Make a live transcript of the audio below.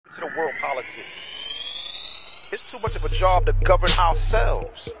to the world politics. It's too much of a job to govern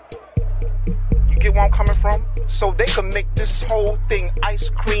ourselves. You get where I'm coming from? So they can make this whole thing ice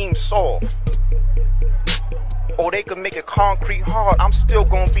cream soft. Or they can make it concrete hard. I'm still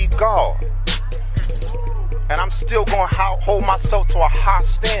gonna be God. And I'm still gonna hold myself to a high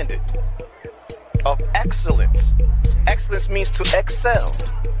standard of excellence. Excellence means to excel,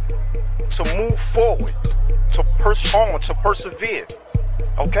 to move forward, to push on, to persevere.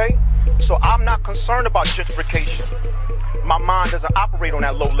 Okay? So I'm not concerned about gentrification. My mind doesn't operate on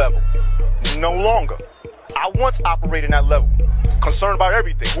that low level. No longer. I once operated in that level. Concerned about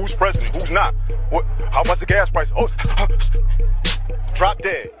everything. Who's president? Who's not? What? How much the gas price? Oh, drop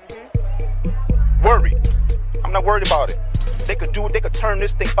dead. Worry. I'm not worried about it. They could do it. They could turn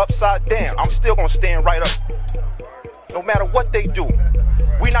this thing upside down. I'm still gonna stand right up. No matter what they do.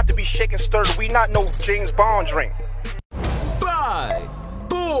 We not to be shaken, stirred. We not no James Bond drink. 5,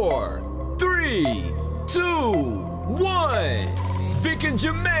 4, 3, 2, 1. Vic and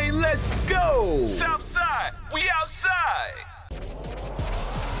Jermaine, let's go. Southside, we outside.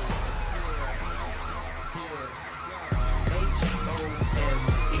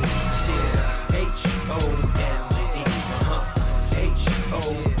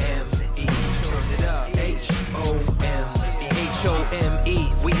 H-O-M-E,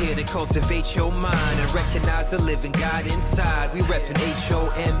 we here to cultivate your mind and recognize the living God inside. We reppin'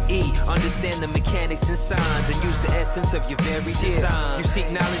 H-O-M-E, understand the mechanics and signs and use the essence of your very design. You seek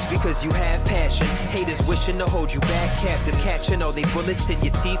knowledge because you have passion. Haters wishing to hold you back captive, catching all they bullets in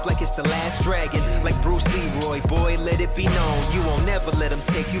your teeth like it's the last dragon. Like Bruce Leroy, boy, let it be known, you won't never let them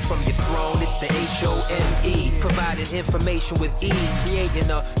take you from your throne. It's the H-O-M-E, providing information with ease,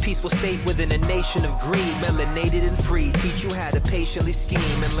 creating a peaceful state within a nation of greed. Melanated and free, teach you how to patiently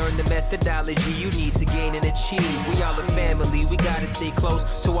scheme and learn the methodology you need to gain and achieve. We all a family, we gotta stay close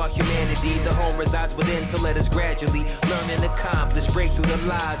to our humanity. The home resides within, so let us gradually learn and accomplish, break through the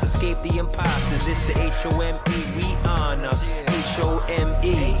lies, escape the imposters. It's the H-O-M-E we honor. H-O-M-E,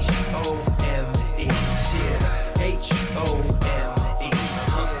 H-O-M-E, yeah. H-O-M-E,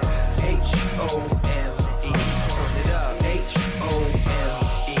 H-O-M-E, turn it up. H-O-M-E.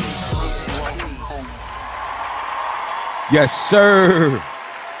 Yes, sir.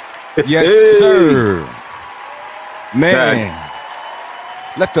 Yes, sir. Man,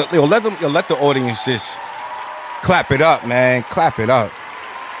 let the audience just clap it up, man. Clap it up.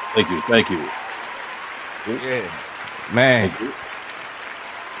 Thank you. Yeah, man,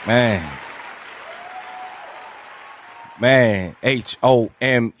 man.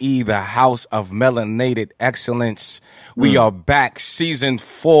 H-O-M-E, the House of Melanated Excellence. We are back, season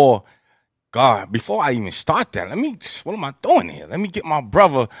 4. God, before I even start that, what am I doing here? Let me get my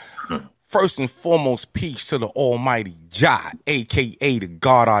brother. First and foremost, peace to the Almighty Jah, a.k.a. the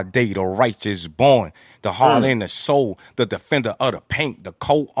God our day, the righteous born, the heart and the soul, the defender of the paint, the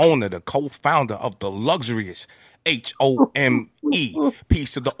co-owner, the co-founder of the luxurious H-O-M-E.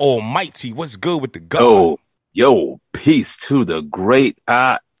 Peace to the Almighty. What's good with the God? Yo, peace to the great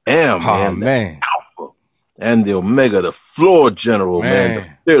I am, man. And the Omega, the floor general, man, the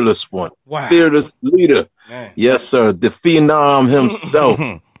fearless one, fearless leader. Man. Yes, sir. The phenom himself,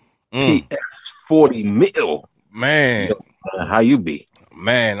 PS 40 mil. Man. Yo, how you be?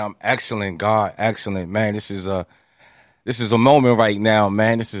 Man, I'm excellent, God. Excellent, man. This is a moment right now,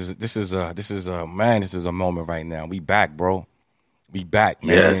 man. This is a moment right now. We back, bro. We back,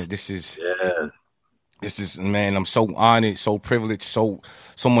 man. Yes. This is, man, I'm so honored, so privileged, so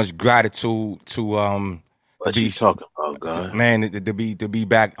much gratitude to what you talking about, God? Man, to be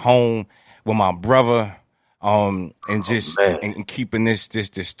back home with my brother, and just and keeping this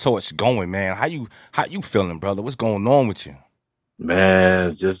torch going, man. How you feeling, brother? What's going on with you?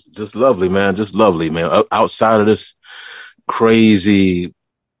 Man, just lovely, man. Just lovely, man. Outside of this crazy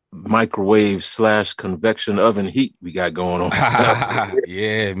microwave / convection oven heat we got going on.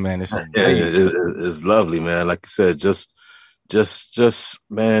 Yeah, man. It's lovely, man. Like you said, just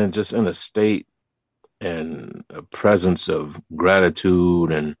man, just in a state and a presence of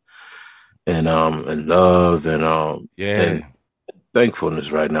gratitude and love and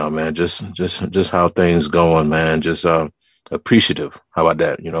thankfulness right now, man. Just how things going, man. Just appreciative. How about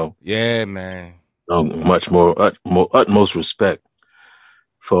that? You know? Yeah, man. Much more utmost respect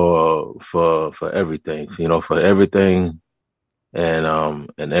for everything. You know, for everything and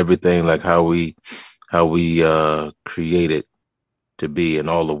everything, like how we created to be, and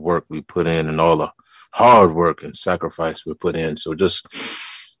all the work we put in and all the hard work and sacrifice we put in. So just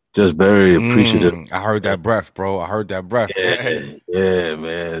very appreciative. I heard that breath, bro. I heard that breath. Yeah,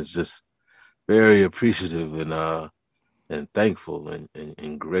 man. It's just very appreciative thankful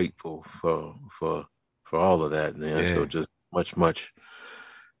and grateful for all of that, man. So just much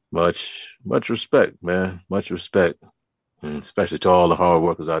respect, man. Much respect. And especially to all the hard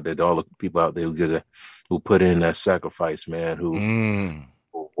workers out there, to all the people out there who put in that sacrifice, man, who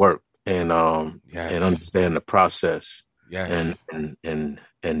work and understand the process, and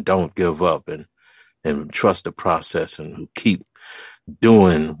don't give up and trust the process, and who keep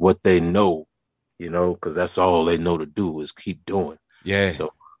doing what they know, because that's all they know to do is keep doing. Yeah.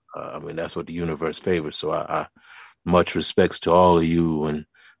 So, I mean, that's what the universe favors. So I much respects to all of you, and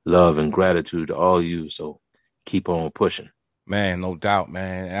love and gratitude to all of you. So keep on pushing, man. No doubt,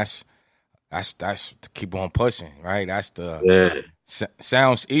 man. That's to keep on pushing, right? That's the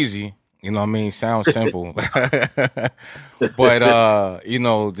sounds easy, you know what I mean? Sounds simple, but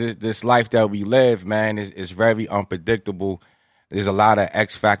this life that we live, man, is very unpredictable. There's a lot of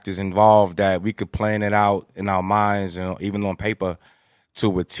X factors involved that we could plan it out in our minds and even on paper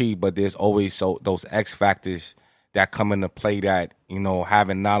to a T, but there's always those X factors that come into play that,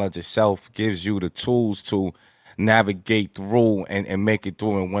 having knowledge itself gives you the tools to navigate through and make it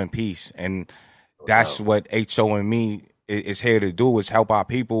through in one piece. And that's what HOME is here to do, is help our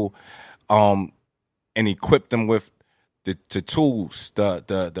people and equip them with the tools,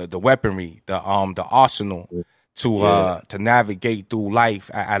 the weaponry, the arsenal to navigate through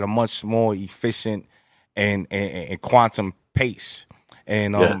life at a much more efficient and quantum pace.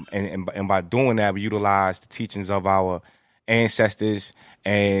 And by doing that, we utilize the teachings of our ancestors,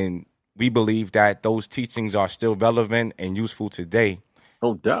 and we believe that those teachings are still relevant and useful today.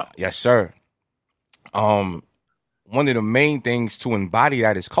 No doubt. Yes, sir. One of the main things to embody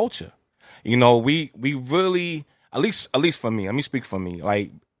that is culture. We really, at least for me, let me speak for me.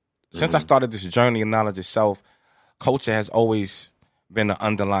 Like, since I started this journey of knowledge itself, culture has always been an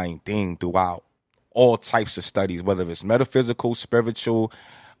underlying theme throughout all types of studies, whether it's metaphysical, spiritual,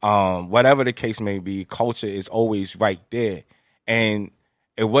 whatever the case may be. Culture is always right there. And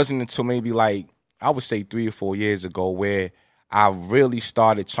it wasn't until maybe I would say 3 or 4 years ago where I really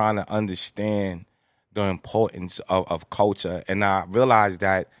started trying to understand the importance of culture. And I realized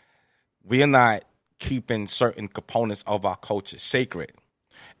that we're not keeping certain components of our culture sacred.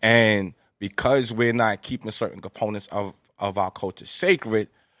 And because we're not keeping certain components of our culture sacred,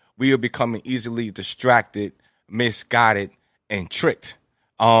 we are becoming easily distracted, misguided, and tricked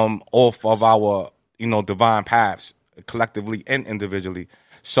off of our, divine paths, collectively and individually.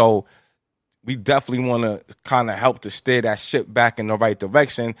 So we definitely want to kind of help to steer that ship back in the right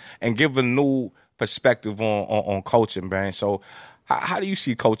direction and give a new perspective on culture, man. So how do you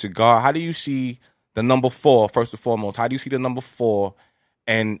see culture, God? How do you see the number 4, first and foremost? How do you see the number 4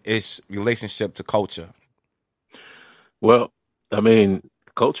 and its relationship to culture? Well, I mean,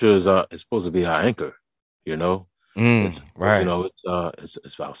 culture is supposed to be our anchor, It's right.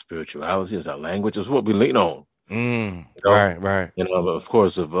 It's about spirituality, it's our language, it's what we lean on. Right. Of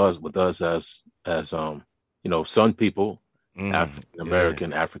course, with us as Sun people, African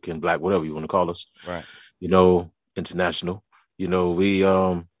American, African, Black, whatever you want to call us, right? International. We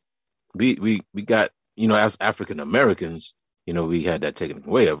got, as African Americans, we had that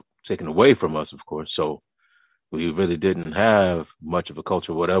taken away from us, of course. So we really didn't have much of a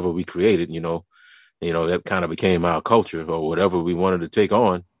culture. Whatever we created, that kind of became our culture, or whatever we wanted to take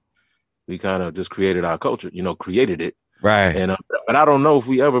on. We kind of just created our culture, created it. Right. And but I don't know if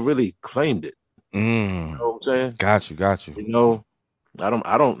we ever really claimed it. You know what I'm saying? Got you. I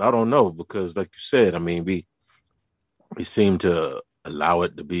don't know, because like you said, I mean, we seem to allow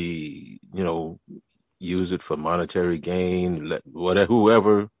it to be, use it for monetary gain, let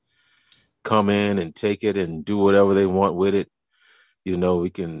whoever come in and take it and do whatever they want with it. We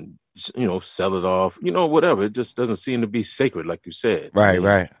can, sell it off, whatever. It just doesn't seem to be sacred, like you said. Right, I mean,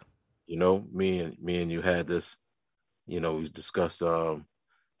 right. Me and you had this, we discussed a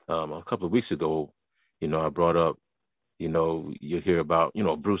couple of weeks ago, I brought up, you hear about,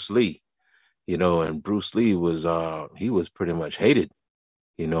 Bruce Lee, and Bruce Lee was he was pretty much hated,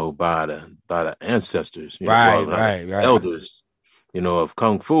 by the ancestors, right. elders, of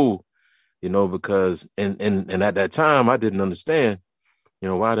Kung Fu, because and at that time I didn't understand,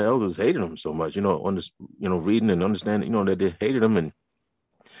 why the elders hated him so much, reading and understanding, that they hated him. And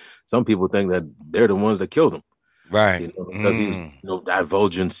some people think that they're the ones that killed him. Right. Because he's,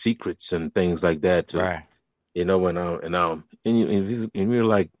 divulging secrets and things like that. Right. And we're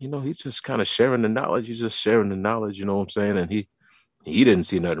like, he's just kind of sharing the knowledge. He's just sharing the knowledge, you know what I'm saying? And he didn't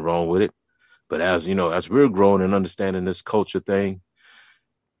see nothing wrong with it. But as we're growing and understanding this culture thing,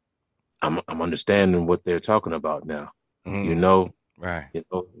 I'm understanding what they're talking about now. Right.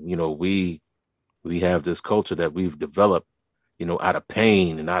 We have this culture that we've developed out of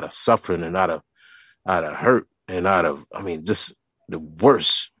pain and out of suffering and out of hurt and just the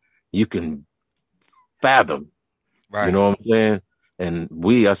worst you can fathom. Right. You know what I'm saying? And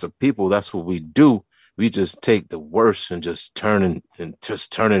we as a people, that's what we do. We just take the worst and just turn it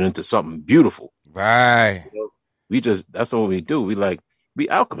into something beautiful. Right. That's what we do. We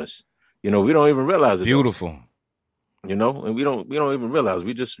alchemists. We don't even realize it. Beautiful. And we don't even realize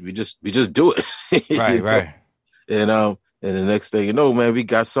we just do it. Right, right. And the next thing you know, man, we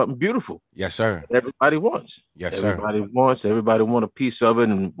got something beautiful. Yes, sir. Everybody wants. Yes, sir. Everybody want a piece of it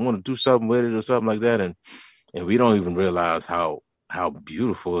and want to do something with it or something like that. And we don't even realize how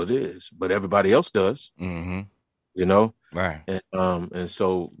beautiful it is, but everybody else does. Mm-hmm. Right. And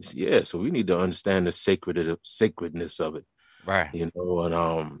so we need to understand the sacredness of it. Right.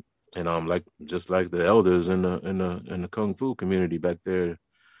 And like just like the elders in the Kung Fu community back there,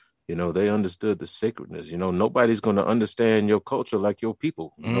 they understood the sacredness. Nobody's going to understand your culture like your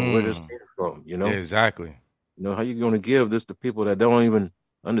people. Where this came from. Exactly. How you going to give this to people that don't even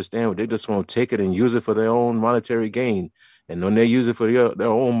understand what they just want to take it and use it for their own monetary gain. And when they use it for their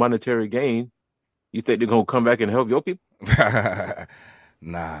own monetary gain, you think they're going to come back and help your people?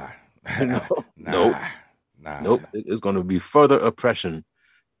 Nah. Nope. It's going to be further oppression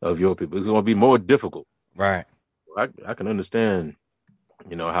of your people. It's going to be more difficult. Right. I can understand,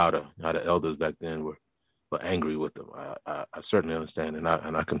 how the elders back then were angry with them. I certainly understand, and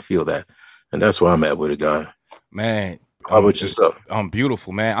I can feel that. And that's where I'm at with it, guy. Man. How about yourself? I'm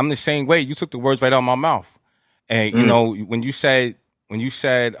beautiful, man. I'm the same way. You took the words right out of my mouth. And when you said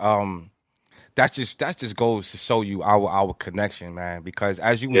that just goes to show you our connection, man. Because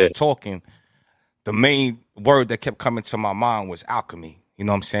as you was talking, the main word that kept coming to my mind was alchemy. You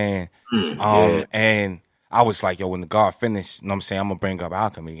know what I'm saying? And I was like, yo, when the God finished, you know what I'm saying, I'm gonna bring up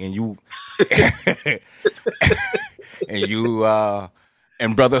alchemy. And you and you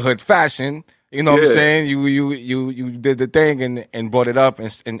in brotherhood fashion, you know what I'm saying? You did the thing and brought it up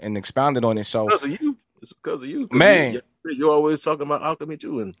and expounded on it. So it's because of you. Man. You're always talking about alchemy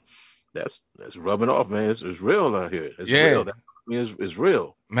too, and that's rubbing off, man. It's real out here. It's real. That it's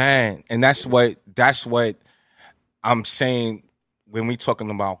real. Man, and that's what I'm saying when we talking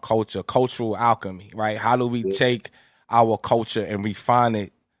about culture, cultural alchemy, right? How do we take our culture and refine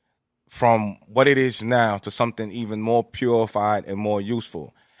it from what it is now to something even more purified and more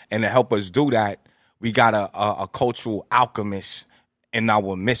useful? And to help us do that, we got a cultural alchemist in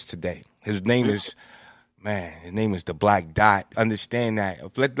our midst today. His name is the Black Dot. Understand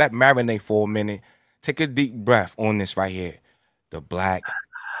that. Let marinate for a minute. Take a deep breath on this right here. The Black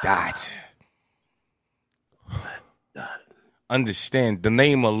Dot. Understand the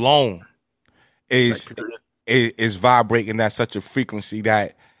name alone is vibrating at such a frequency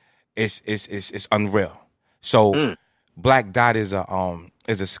that it's unreal. So Black Dot is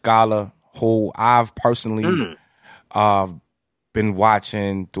a scholar who I've personally been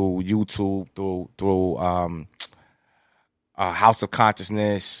watching through YouTube, through House of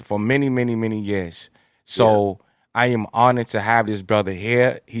Consciousness for many, many, many years. So I am honored to have this brother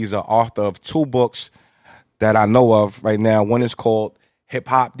here. He's an author of 2 books that I know of right now. One is called Hip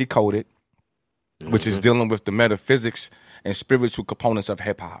Hop Decoded, which is dealing with the metaphysics and spiritual components of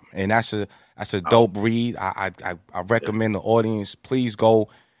hip hop, and that's a dope read. I recommend the audience please go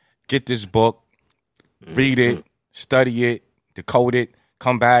get this book, read it, study it, decode it,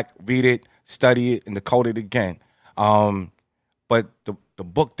 come back, read it, study it, and decode it again. But the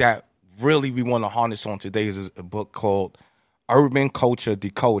book that really we want to harness on today is a book called Urban Culture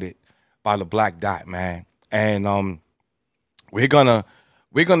Decoded by the Black Dot, man. And we're gonna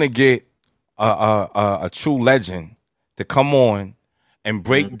get a true legend to come on and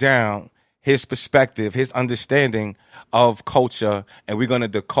break down his perspective, his understanding of culture, and we're gonna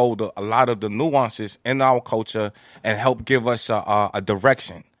decode a lot of the nuances in our culture and help give us a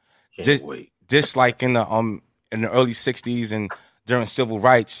direction. Just like in the early '60s and during civil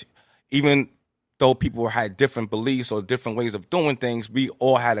rights, even though people had different beliefs or different ways of doing things, we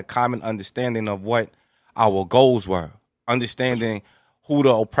all had a common understanding of what our goals were, understanding who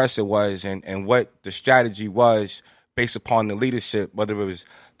the oppressor was and what the strategy was based upon the leadership, whether it was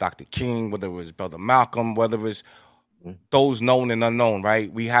Dr. King, whether it was Brother Malcolm, whether it was those known and unknown,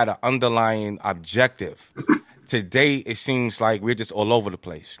 right? We had an underlying objective. Today, it seems like we're just all over the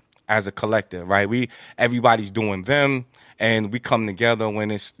place as a collective, right? Everybody's doing them, and we come together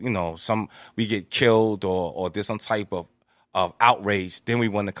when it's, we get killed or there's some type of outrage, then we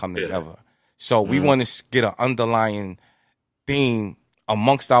want to come together. So we want to get an underlying theme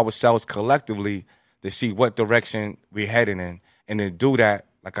amongst ourselves collectively to see what direction we're heading in. And to do that,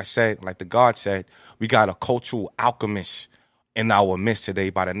 like I said, like the God said, we got a cultural alchemist in our midst today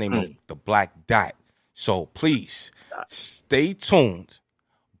by the name of the Black Dot. So please stay tuned.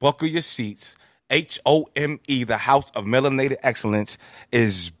 Buckle your seats. HOME, the House of Melanated Excellence,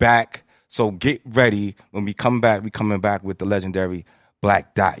 is back. So get ready. When we come back, we coming back with the legendary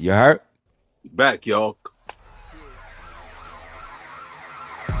Black Dot. You heard? Back, y'all.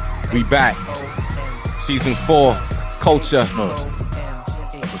 We back. Season 4, Culture.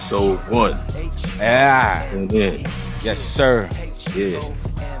 Episode 1. Yeah. Yeah. Yes, sir. Yeah.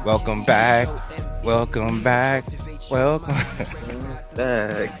 Welcome back. Welcome back. Welcome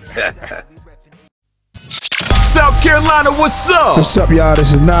back. South Carolina, what's up? What's up, y'all?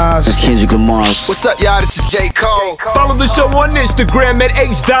 This is Nas. This is Kendrick Lamar. What's up, y'all? This is J. Cole. Follow the show on Instagram at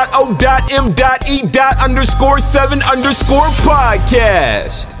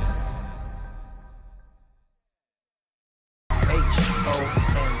h.o.m.e.underscore7_podcast.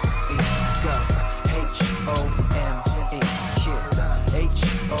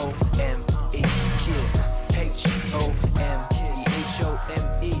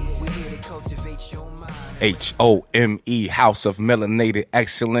 HOME, House of Melanated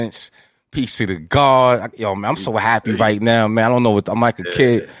Excellence. Peace to the God. Yo, man, I'm so happy right now, man. I don't know what I'm like a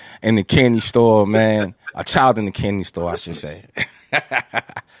kid in the candy store, man. A child in the candy store, I should say.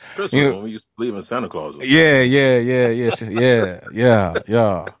 Christmas when we used to believe in Santa Claus. Yeah.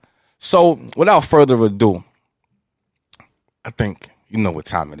 So, without further ado, I think you know what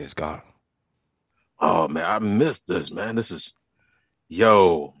time it is, God. Oh man, I missed this, man. This is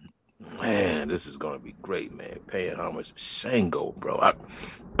man, this is gonna be great, man. Paying homage to Shango, bro.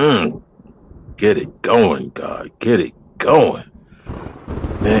 Get it going, God. Get it going.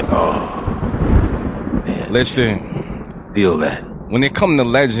 Man, man. Listen. Feel that. When it come to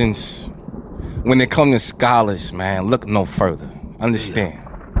legends, when it come to scholars, man, look no further. Understand. Yeah.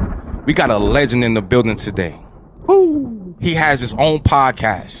 We got a legend in the building today. Woo. He has his own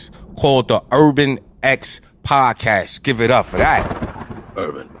podcast called the Urban X Podcast. Give it up for that.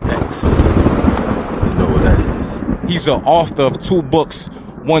 Urban X. You know what that is. He's the author of 2 books,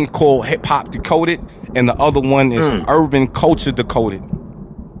 one called Hip Hop Decoded, and the other one is Urban Culture Decoded.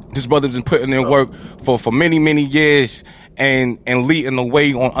 This brother's been putting in work for many, many years and leading the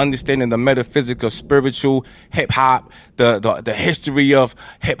way on understanding the metaphysics of spiritual hip hop, the history of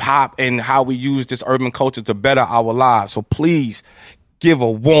hip hop, and how we use this urban culture to better our lives. So please give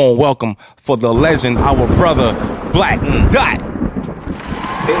a warm welcome for the legend, our brother, Black Dot.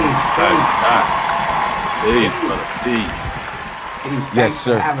 Peace. Yes,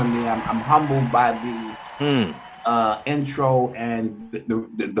 sir. For having me. I'm humbled by the intro and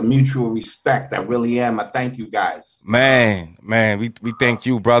the mutual respect. I really am. I thank you guys. Man, we thank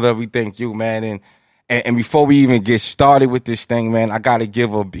you, brother. We thank you, man. And before we even get started with this thing, man, I gotta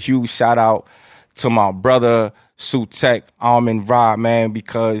give a huge shout out to my brother Sutek Amin Ra, man,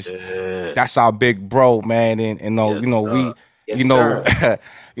 because that's our big bro, man. And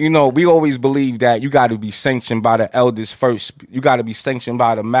we always believe that you got to be sanctioned by the elders first. You got to be sanctioned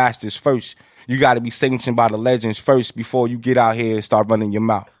by the masters first. You got to be sanctioned by the legends first before you get out here and start running your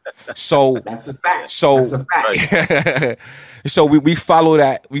mouth. So that's a fact. That's a fact. So we follow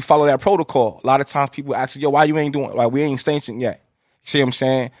that. We follow that protocol. A lot of times people ask, "Yo, why you ain't doing? Like we ain't sanctioned yet." See what I'm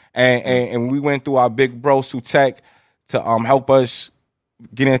saying? And we went through our big bro Sutek to help us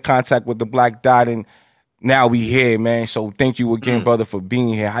get in contact with the Black Dot, and now we here, man. So thank you again, brother, for being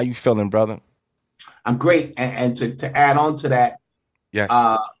here. How you feeling, brother? I'm great. And to add on to that, yes.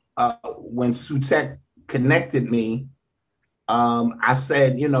 When Sutek connected me, I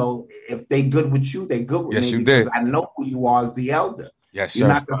said, if they good with you, they good with me. Yes, you because did. I know who you are as the elder. Yes, sir. You're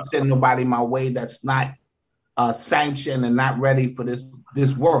not gonna send nobody my way that's not sanctioned and not ready for this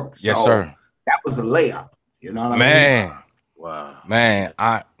work. Yes, so sir. That was a layup. You know what man. I mean? Wow. Man,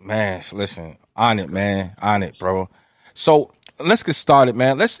 listen, on it, bro. So let's get started,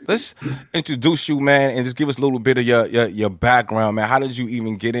 man. Let's introduce you, man, and just give us a little bit of your background, man. How did you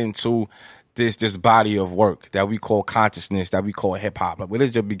even get into this body of work that we call consciousness, that we call hip hop? Like, where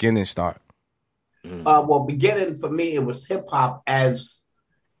did your beginning start? Well, beginning for me, it was hip hop as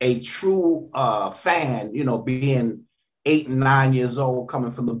a true fan. Being 8 and 9 years old,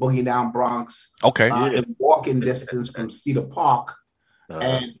 coming from the Boogie Down Bronx. Okay. In walking distance from Cedar Park,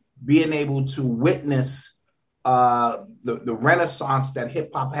 and being able to witness the renaissance that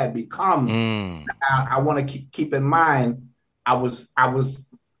hip hop had become. I want to keep in mind, I was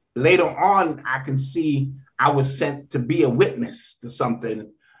later on, I can see I was sent to be a witness to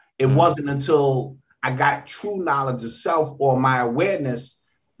something. It wasn't until I got true knowledge of self or my awareness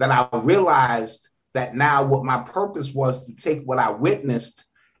that I realized that now what my purpose was to take what I witnessed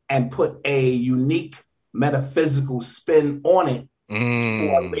and put a unique metaphysical spin on it for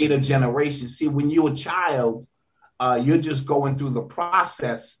a later generation. See, when you're a child, you're just going through the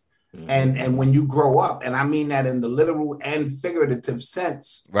process. And when you grow up, and I mean that in the literal and figurative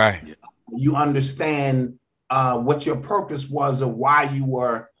sense, right? You understand what your purpose was, or why you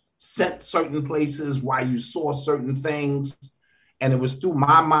were sent certain places, why you saw certain things. And it was through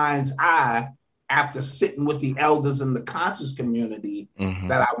my mind's eye, after sitting with the elders in the conscious community,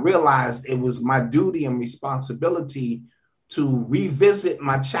 that I realized it was my duty and responsibility to revisit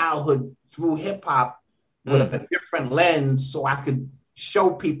my childhood through hip hop with a different lens, so I could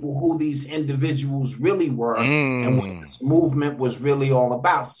show people who these individuals really were and what this movement was really all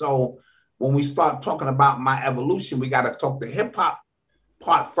about. So when we start talking about my evolution, we got to talk the hip hop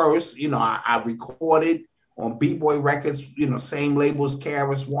part first. You know, I recorded on B-Boy Records, you know, same labels,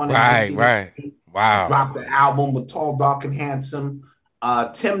 KRS One. Right. Wow. Dropped the album with Tall, Dark, and Handsome.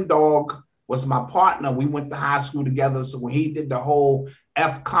 Tim Dog was my partner. We went to high school together. So when he did the whole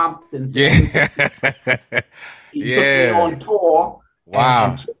F Compton thing, he took me on tour. Wow.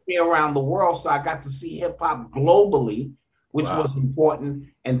 And took me around the world. So I got to see hip hop globally, which was important.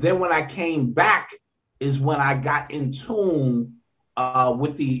 And then when I came back is when I got in tune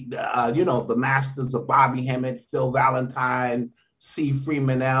with the masters of Bobby Hemmett, Phil Valentine, C.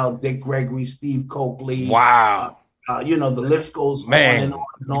 Freeman L., Dick Gregory, Steve Copley. Wow. The list goes on and on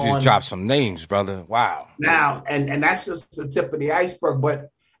and on. You just dropped some names, brother. Wow. Now, and that's just the tip of the iceberg.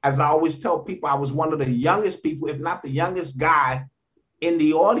 But as I always tell people, I was one of the youngest people, if not the youngest guy in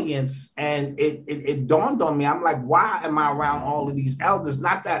the audience, and it dawned on me. I'm like, why am I around all of these elders?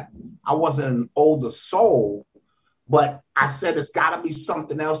 Not that I wasn't an older soul, but I said it's got to be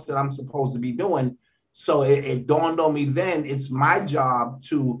something else that I'm supposed to be doing. So it dawned on me then, it's my job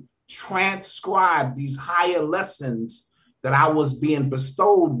to transcribe these higher lessons that I was being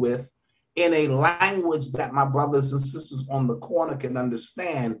bestowed with in a language that my brothers and sisters on the corner can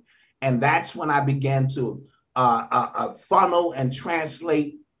understand. And that's when I began to funnel and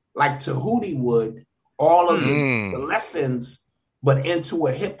translate, like Tahuti would, all of the lessons, but into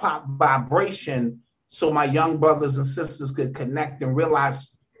a hip hop vibration, so my young brothers and sisters could connect and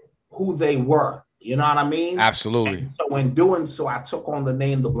realize who they were. You know what I mean? Absolutely. And so in doing so, I took on the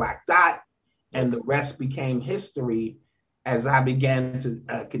name The Black Dot, and the rest became history as I began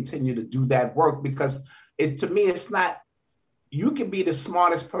to continue to do that work. Because to me, it's not, you can be the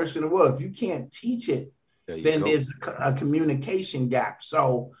smartest person in the world. If you can't teach it, then there's a communication gap.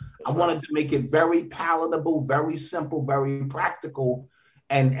 So I wanted to make it very palatable, very simple, very practical.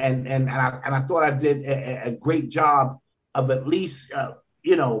 And I thought I did a great job of at least,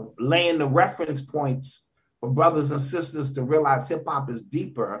 laying the reference points for brothers and sisters to realize hip hop is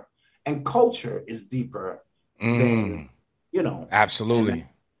deeper and culture is deeper than, Absolutely.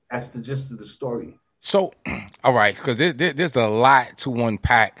 That's the gist of the story. So, all right, because there's a lot to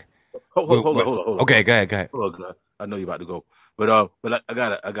unpack. Hold on. Okay, go ahead. Hold on, I know you're about to go, but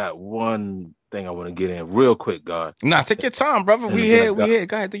I got one thing I want to get in real quick, God. Nah, take your time, brother. We here. Go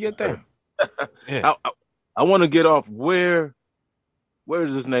ahead, do your thing. Yeah. I want to get off where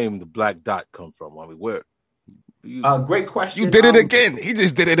does this name, The Black Dot, come from? I mean, where? Great question. You did it again. He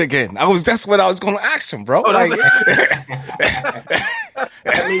just did it again. That's what I was going to ask him, bro. That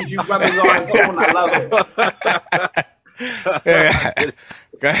means you brothers are on tone. I love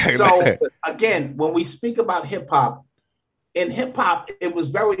it. So again, when we speak about hip hop, it was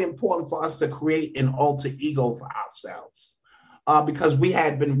very important for us to create an alter ego for ourselves, because we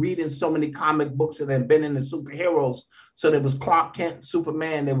had been reading so many comic books and had been in the superheroes. So there was Clark Kent,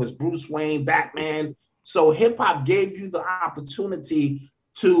 Superman, there was Bruce Wayne, Batman. So hip hop gave you the opportunity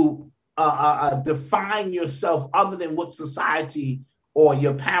to define yourself other than what society or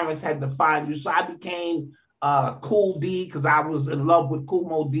your parents had defined you. So I became Cool D because I was in love with Kool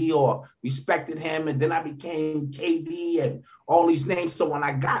Moe Dee or respected him. And then I became KD and all these names. So when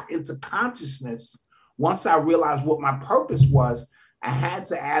I got into consciousness, once I realized what my purpose was, I had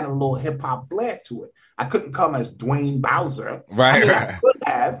to add a little hip hop flair to it. I couldn't come as Dwayne Bowser. Right. I could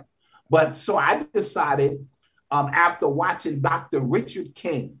have. But so I decided after watching Dr. Richard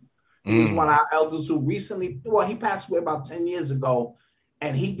King, he was one of our elders who recently, he passed away about 10 years ago.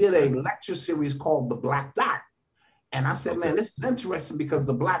 And he did a lecture series called The Black Dot. And I said, man, this is interesting because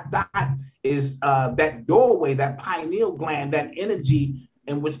the black dot is that doorway, that pineal gland, that energy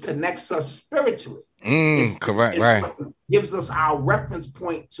in which connects us spiritually. Correct, right. Gives us our reference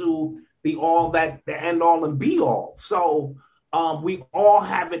point to the end all and be all. So we all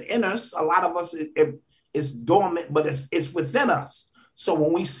have it in us. A lot of us, it's dormant, but it's within us. So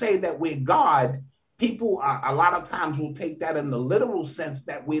when we say that we're God, people a lot of times will take that in the literal sense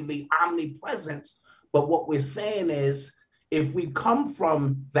that we're the omnipresence, But what we're saying is, if we come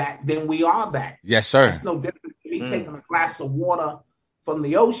from that, then we are that. Yes, sir. It's no different than me taking a glass of water from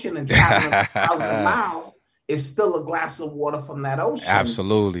the ocean and traveling 1,000 miles. It's still a glass of water from that ocean.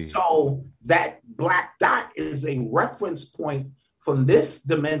 Absolutely. So that black dot is a reference point from this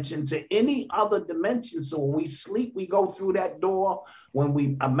dimension to any other dimension. So when we sleep, we go through that door. When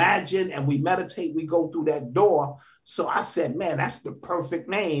we imagine and we meditate, we go through that door. So I said, man, that's the perfect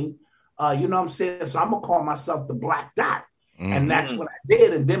name. You know what I'm saying? So I'm going to call myself the Black Dot. And that's what I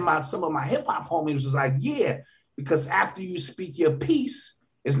did. And then some of my hip hop homies was like, yeah, because after you speak your piece,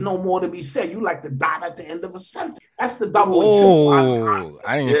 there's no more to be said. You like the dot at the end of a sentence. That's the double. Oh,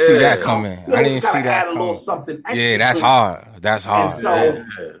 I didn't see that coming. I didn't see that add coming. A little something extra. Yeah, that's hard. That's hard. And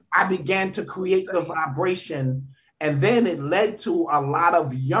so I began to create the vibration. And then it led to a lot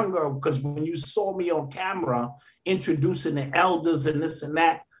of younger, because when you saw me on camera introducing the elders and this and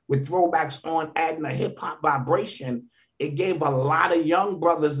that with throwbacks on, adding a hip hop vibration, it gave a lot of young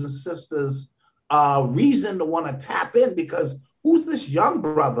brothers and sisters reason to want to tap in, because who's this young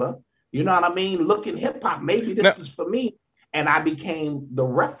brother? You know what I mean? Looking hip hop. Maybe this is for me. And I became the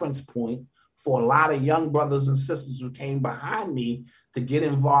reference point for a lot of young brothers and sisters who came behind me to get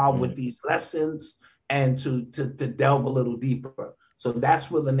involved with these lessons and to delve a little deeper. So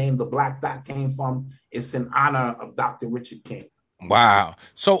that's where the name The Black Dot came from. It's in honor of Dr. Richard King. Wow.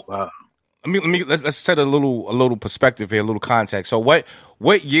 So let's set a little perspective here, a little context. So what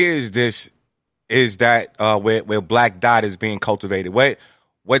year is this? Is that where Black Dot is being cultivated?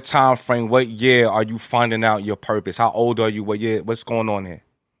 What time frame? What year are you finding out your purpose? How old are you? What year? What's going on here?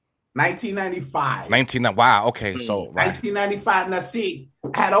 1995. Wow. Okay. So 1995. Now, see,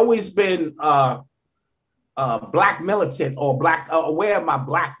 I had always been black militant or black aware of my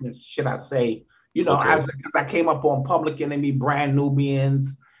blackness, should I say? You know, as I came up on Public Enemy, Brand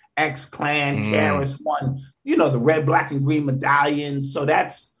Nubians, X-Clan, KRS-One. You know, the red, black, and green medallion. So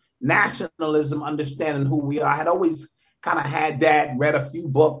that's nationalism, understanding who we are. I had always kind of had that, read a few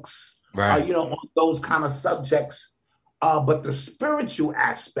books, you know, on those kind of subjects. But the spiritual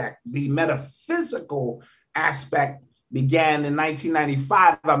aspect, the metaphysical aspect began in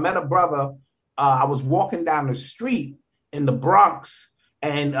 1995. I met a brother. I was walking down the street in the Bronx,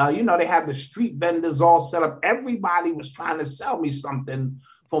 and, you know, they had the street vendors all set up. Everybody was trying to sell me something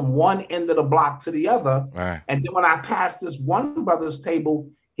from one end of the block to the other. Right. And then when I passed this one brother's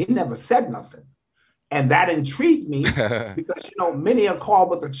table, he never said nothing. And that intrigued me because, you know, many are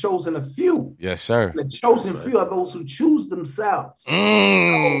called, but the chosen a few. Yes, sir. And the chosen few are those who choose themselves. Hold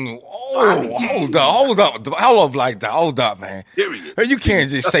up, man. Period. You can't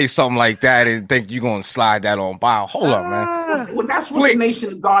just say something like that and think you're going to slide that on by. Hold up, man. Well, that's what the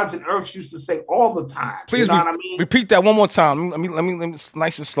nation of gods and earths used to say all the time. Please, you know what I mean? Repeat that one more time. Let me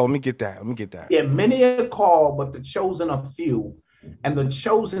nice and slow. Let me get that. Yeah, many are called, but the chosen are few. And the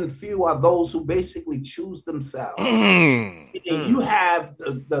chosen few are those who basically choose themselves. You have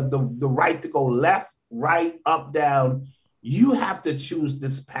the right to go left, right, up, down. You have to choose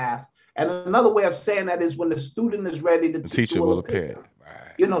this path. And another way of saying that is when the student is ready, the teacher will appear.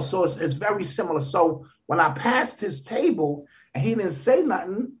 Right. You know, so it's very similar. So when I passed his table and he didn't say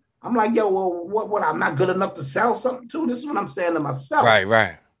nothing, I'm like, yo, well, what? I'm not good enough to sell something to? This is what I'm saying to myself.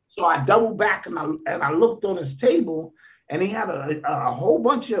 Right. So I doubled back and I looked on his table. And he had a whole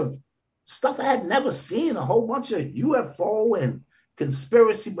bunch of stuff I had never seen, a whole bunch of UFO and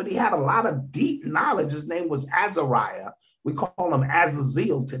conspiracy, but he had a lot of deep knowledge. His name was Azariah. We call him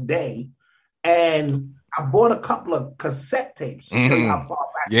Azazel today. And I bought a couple of cassette tapes. To show you how far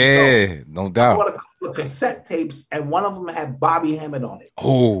back no doubt. I bought a couple of cassette tapes, and one of them had Bobby Hemmett on it.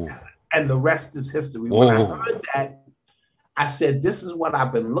 Oh. And the rest is history. Whoa. When I heard that, I said, this is what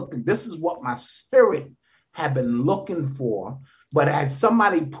I've been looking, this is what my spirit have been looking for. But as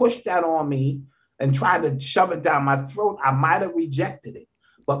somebody pushed that on me and tried to shove it down my throat, I might have rejected it.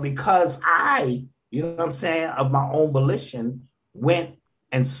 But because I, you know what I'm saying, of my own volition, went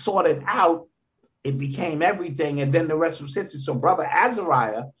and sought it out, it became everything. And then the rest was history. So Brother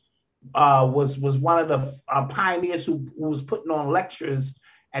Azariah was one of the pioneers who was putting on lectures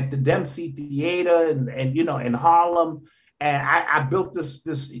at the Dempsey Theater and you know, in Harlem. And I built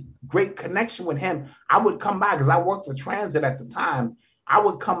this great connection with him. I would come by, because I worked for Transit at the time. I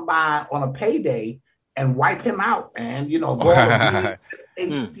would come by on a payday and wipe him out. And, you know, all the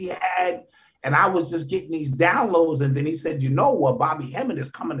tapes he had. And I was just getting these downloads. And then he said, you know what, Bobby Hemmett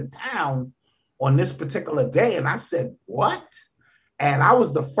is coming to town on this particular day. And I said, what? And I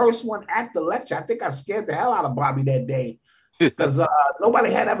was the first one at the lecture. I think I scared the hell out of Bobby that day. because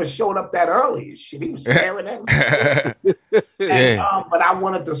nobody had ever showed up that early. Shit, he was staring at me. But I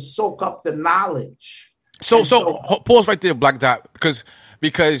wanted to soak up the knowledge. So pause right there, Black Dot,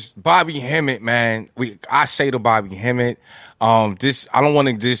 because Bobby Hemmitt, man, I say to Bobby Hemmitt, I don't want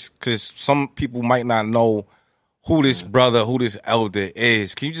to because some people might not know who this brother, who this elder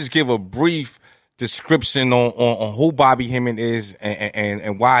is. Can you just give a brief description on who Bobby Hemmitt is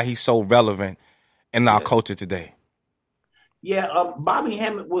and why he's so relevant in our culture today? Yeah, Bobby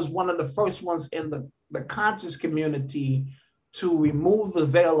Hemmitt was one of the first ones in the conscious community to remove the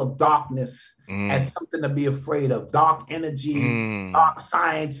veil of darkness as something to be afraid of. Dark energy, dark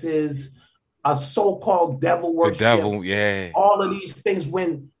sciences, a so-called devil worship. The devil, yeah. All of these things.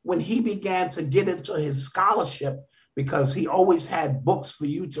 When he began to get into his scholarship, because he always had books for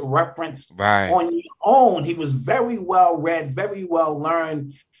you to reference on your own. He was very well read, very well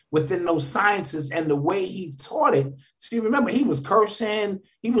learned within those sciences, and the way he taught it. See, remember, he was cursing.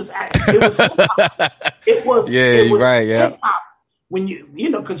 It was hip hop. When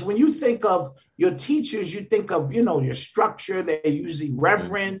because when you think of your teachers, you think of, your structure. They're usually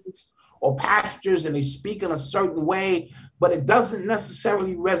reverends or pastors, and they speak in a certain way, but it doesn't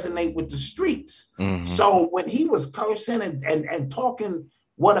necessarily resonate with the streets. Mm-hmm. So when he was cursing and talking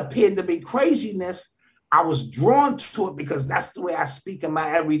what appeared to be craziness, I was drawn to it because that's the way I speak in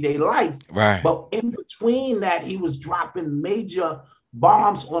my everyday life. Right. But in between that, he was dropping major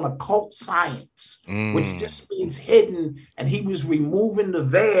bombs on occult science, which just means hidden. And he was removing the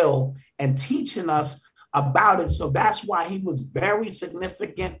veil and teaching us about it. So that's why he was very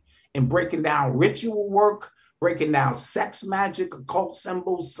significant in breaking down ritual work, breaking down sex magic, occult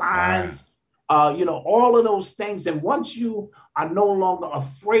symbols, signs, all of those things. And once you are no longer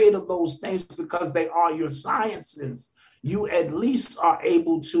afraid of those things because they are your sciences, you at least are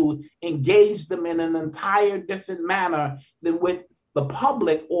able to engage them in an entire different manner than with the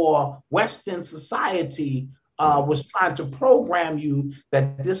public or Western society was trying to program you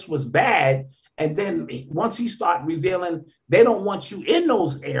that this was bad. And then once he started revealing, they don't want you in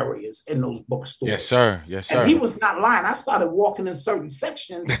those areas, in those bookstores. Yes, sir. Yes, sir. And he was not lying. I started walking in certain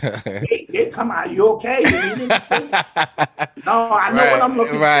sections. they come out, you okay? You need anything? No, I know what I'm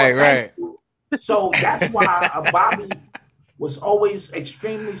looking for. Right. So that's why Bobby was always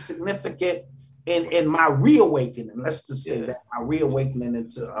extremely significant in my reawakening. Let's just say that, my reawakening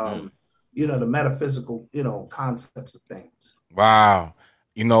into, the metaphysical, concepts of things. Wow.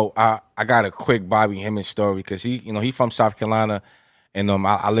 I got a quick Bobby Hemmitt story because he from South Carolina, and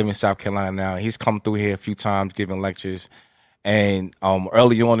I live in South Carolina now. He's come through here a few times giving lectures, and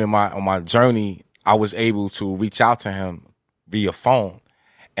early on in my journey, I was able to reach out to him via phone,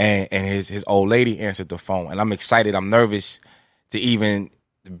 and his old lady answered the phone, and I'm excited. I'm nervous to even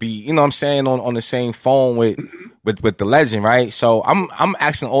be, on the same phone with the legend, right? So I'm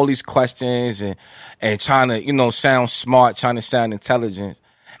asking all these questions and trying to, sound smart, trying to sound intelligent.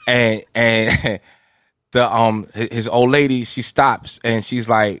 And his old lady, she stops and she's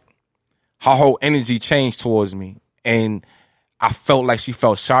like, her whole energy changed towards me. And I felt like she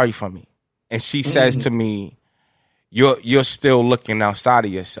felt sorry for me. And she says to me, you're still looking outside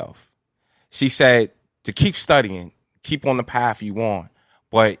of yourself. She said to keep studying, keep on the path you want,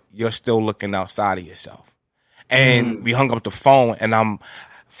 but you're still looking outside of yourself. And we hung up the phone, and I'm,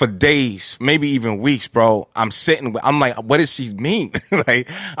 for days, maybe even weeks, bro, I'm like, what does she mean?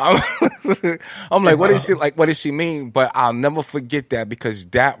 I'm like, what does she mean? But I'll never forget that, because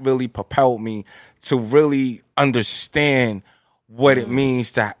that really propelled me to really understand what it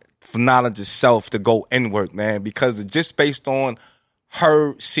means for knowledge of self to go inward, man, because just based on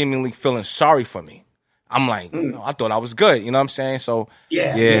her seemingly feeling sorry for me, I'm like, I thought I was good. You know what I'm saying? So,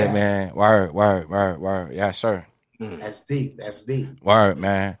 yeah. Man. Word. Yeah, sir. That's deep. Word,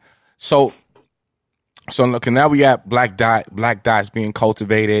 man. So look, now we at Black Dot. Black Dot's being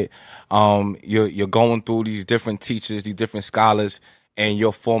cultivated. You're going through these different teachers, these different scholars, and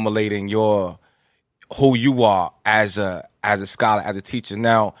you're formulating who you are as a scholar, as a teacher.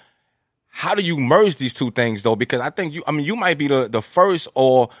 Now, how do you merge these two things, though? Because I think you might be the first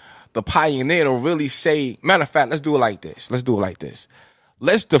or the pioneer to really say, matter of fact, let's do it like this.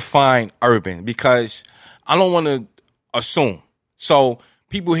 Let's define urban, because I don't want to assume. So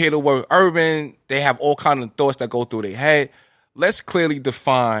people hear the word urban, they have all kinds of thoughts that go through their head. Let's clearly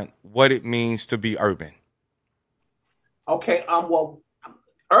define what it means to be urban. Okay, well,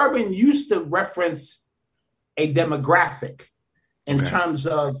 urban used to reference a demographic in terms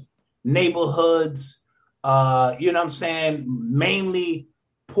of neighborhoods, mainly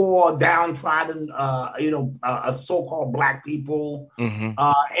poor, downtrodden, so-called Black people,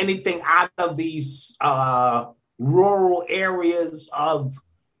 anything out of these rural areas of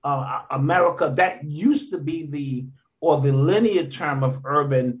America. That used to be the linear term of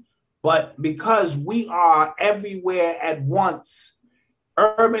urban, but because we are everywhere at once,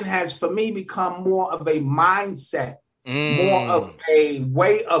 urban has, for me, become more of a mindset, more of a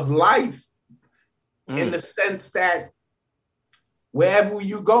way of life, in the sense that wherever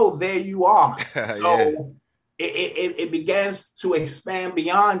you go, there you are. So it begins to expand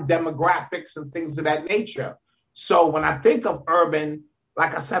beyond demographics and things of that nature. So when I think of urban,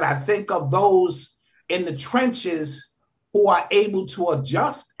 like I said, I think of those in the trenches who are able to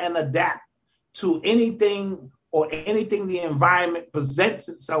adjust and adapt to anything the environment presents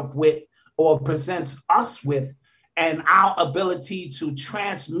itself with or presents us with, and our ability to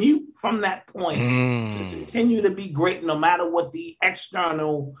transmute from that point to continue to be great no matter what the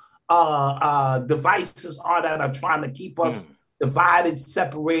external devices are that are trying to keep us divided,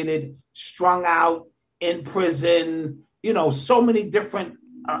 separated, strung out, in prison, so many different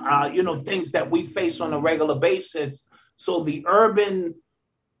things that we face on a regular basis. So the urban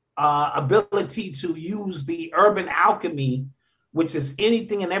ability to use the urban alchemy, which is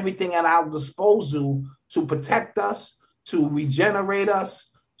anything and everything at our disposal to protect us, to regenerate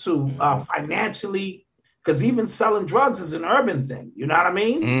us, to financially, because even selling drugs is an urban thing, you know what I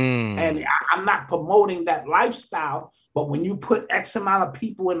mean? And I'm not promoting that lifestyle, but when you put X amount of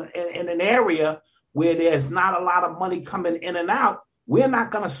people in an area where there's not a lot of money coming in and out, we're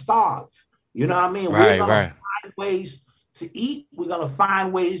not going to starve. You know what I mean? We're going to find ways to eat. We're going to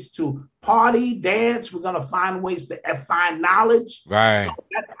find ways to party, dance. We're going to find ways to find knowledge. So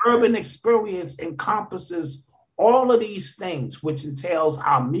that urban experience encompasses all of these things, which entails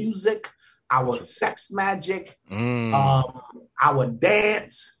our music, our sex magic, our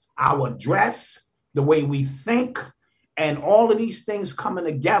dance, our dress, the way we think, and all of these things coming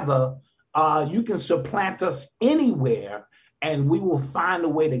together. You can supplant us anywhere, and we will find a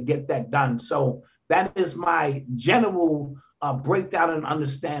way to get that done. So that is my general breakdown and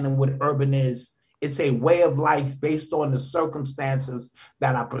understanding what urban is. It's a way of life based on the circumstances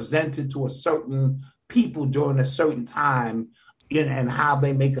that are presented to a certain people during a certain time, and how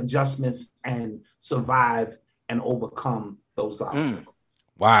they make adjustments and survive and overcome those obstacles.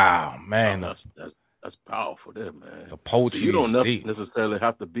 Wow, man. That's powerful there, man. The poetry so you don't necessarily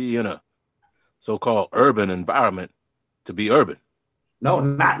have to be in a so-called urban environment to be urban. No,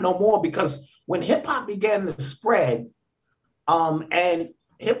 not no more, because when hip hop began to spread, and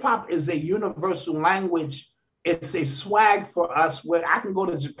hip hop is a universal language, it's a swag for us where I can go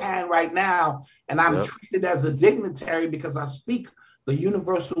to Japan right now and I'm treated as a dignitary because I speak the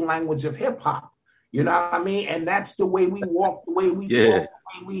universal language of hip hop. You know what I mean? And that's the way we walk, the way we talk,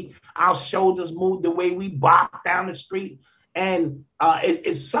 the way our shoulders move, the way we bop down the street. And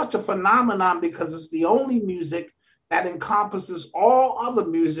it's such a phenomenon because it's the only music that encompasses all other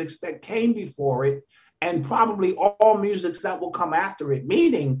musics that came before it, and probably all musics that will come after it.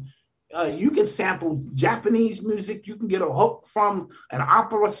 Meaning, you can sample Japanese music, you can get a hook from an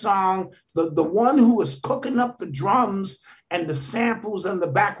opera song. The one who is cooking up the drums and the samples and the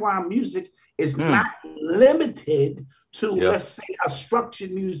background music is not limited to, let's say, a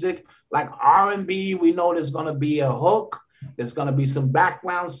structured music like R&B. We know there's going to be a hook, there's going to be some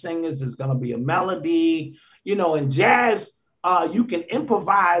background singers, there's going to be a melody. In jazz, you can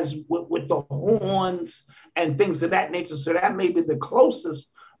improvise with the horns and things of that nature. So that may be the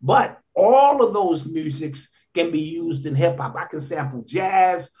closest, but all of those musics can be used in hip hop. I can sample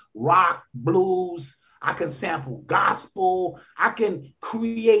jazz, rock, blues. I can sample gospel. I can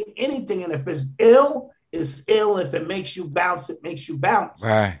create anything. And if it's ill, it's ill. If it makes you bounce, it makes you bounce.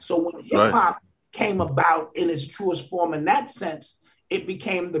 So when hip hop came about in its truest form in that sense, it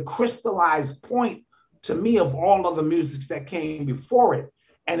became the crystallized point to me of all of the musics that came before it.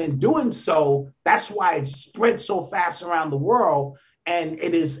 And in doing so, that's why it spread so fast around the world. And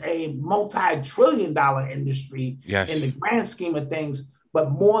it is a multi-trillion-dollar industry in the grand scheme of things.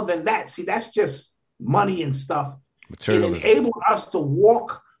 But more than that, see, that's just money and stuff. It enabled us to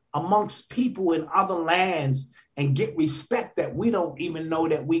walk amongst people in other lands and get respect that we don't even know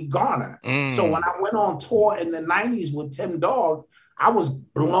that we garner. So when I went on tour in the 90s with Tim Dog, I was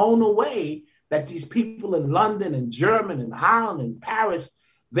blown away that these people in London and Germany and Holland and Paris,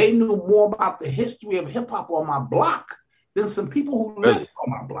 they knew more about the history of hip hop on my block than some people who lived on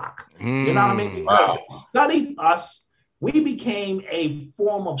my block. You know what I mean? Because they studied us. We became a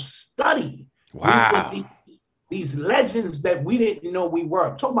form of study. These legends that we didn't know we were.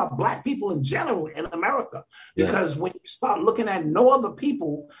 I'm talking about Black people in general in America. Because when you start looking at, no other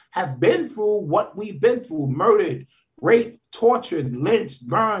people have been through what we've been through: murdered, raped, tortured, lynched,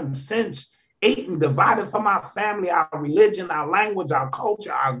 burned, cinched, ate and divided from our family, our religion, our language, our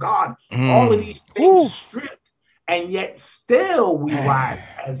culture, our God. All of these things stripped. And yet still we rise.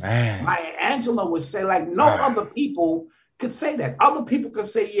 As Maya Angelou would say, like no other people could say that. Other people could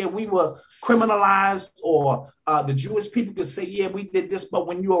say, yeah, we were criminalized, or the Jewish people could say, yeah, we did this. But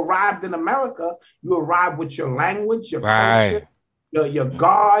when you arrived in America, you arrived with your language, your culture, your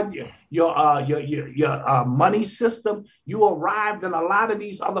God, your money system. You arrived, and a lot of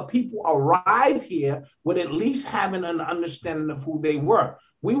these other people arrive here with at least having an understanding of who they were.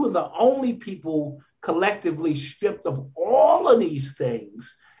 We were the only people collectively stripped of all of these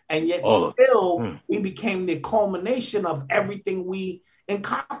things, and yet still we became the culmination of everything we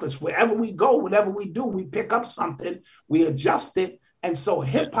encompass. Wherever we go, whatever we do, we pick up something, we adjust it, and so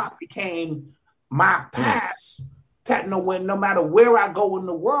hip-hop became my pass. That no matter where I go in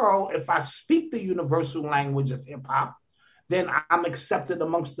the world, if I speak the universal language of hip-hop, then I'm accepted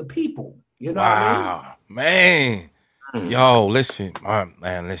amongst the people. You know what I mean? Man. Yo, listen,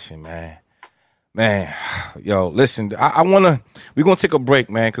 man, listen, man. Man, yo, listen. We're gonna take a break,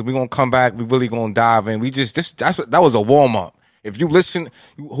 man, because we're gonna come back. We really gonna dive in. That was a warm up. If you listen,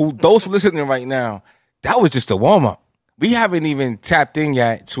 those listening right now, that was just a warm up. We haven't even tapped in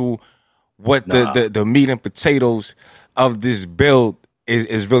yet to what the meat and potatoes of this build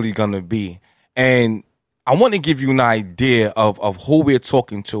is really gonna be. And I want to give you an idea of who we're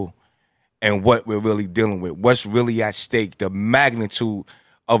talking to and what we're really dealing with, what's really at stake, the magnitude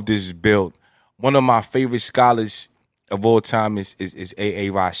of this build. One of my favorite scholars of all time is A.A.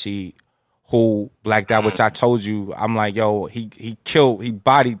 Rashid, who Black Dot, which I told you, I'm like, yo, he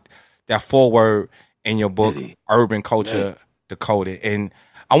bodied that foreword in your book, Urban Culture Decoded. And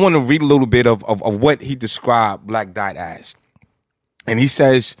I want to read a little bit of what he described Black Dot as. And he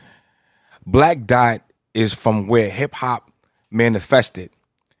says, Black Dot is from where hip-hop manifested.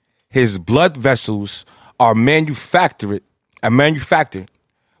 His blood vessels are manufactured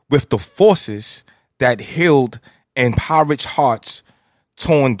with the forces that healed impoverished hearts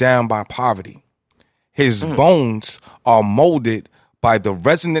torn down by poverty. His bones are molded by the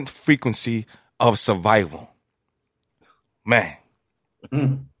resonant frequency of survival. Man,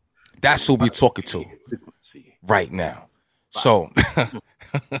 that's who we're talking to right now. So,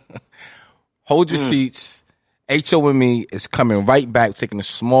 hold your seats. HOME is coming right back, taking a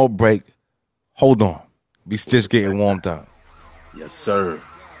small break. Hold on. We just getting warmed up. Yes, sir.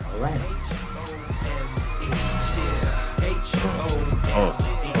 All right.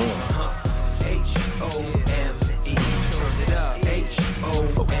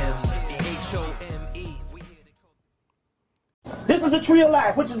 This is the tree of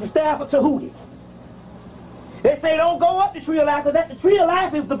life, which is the staff of Tahuti. They say don't go up the tree of life, because the tree of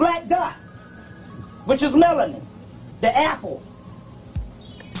life is the black dot, which is melanin, the apple.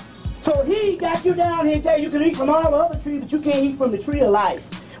 So he got you down here and tell you can eat from all the other trees, but you can't eat from the tree of life,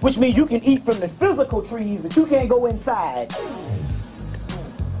 which means you can eat from the physical trees, but you can't go inside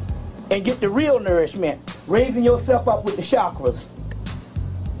and get the real nourishment, raising yourself up with the chakras.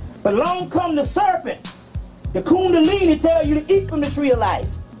 But along come the serpent, the kundalini, tell you to eat from the tree of life.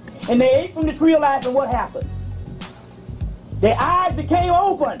 And they ate from the tree of life, and what happened? Their eyes became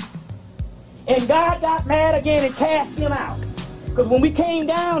open, and God got mad again and cast them out. Because when we came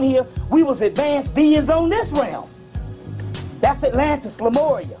down here, we was advanced beings on this realm. That's Atlantis,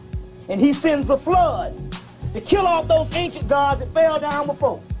 Lemuria. And he sends a flood to kill off those ancient gods that fell down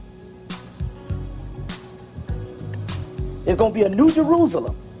before. There's going to be a new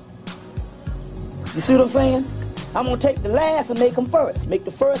Jerusalem. You see what I'm saying? I'm going to take the last and make them first. Make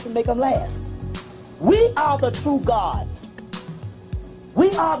the first and make them last. We are the true gods. We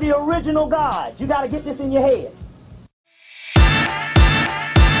are the original gods. You got to get this in your head.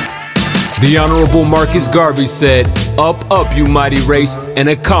 The Honorable Marcus Garvey said, "Up, up, you mighty race, and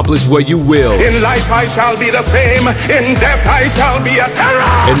accomplish what you will." In life I shall be the fame, in death I shall be a terror.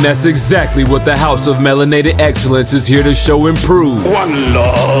 And that's exactly what the House of Melanated Excellence is here to show and prove. One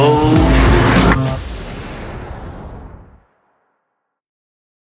love.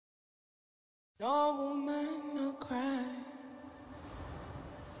 No woman, no cry.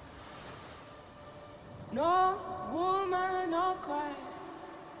 No woman, no cry.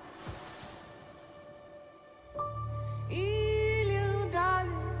 Hey, little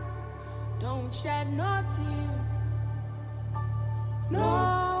darling, don't shed no tear.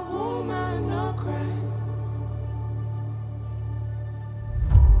 No woman, no cry.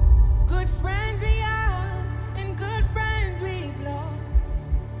 Good friends we have, and good friends we've lost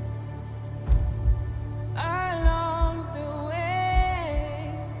along the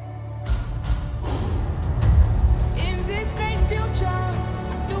way. In this great future,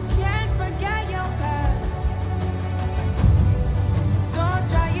 you can't forget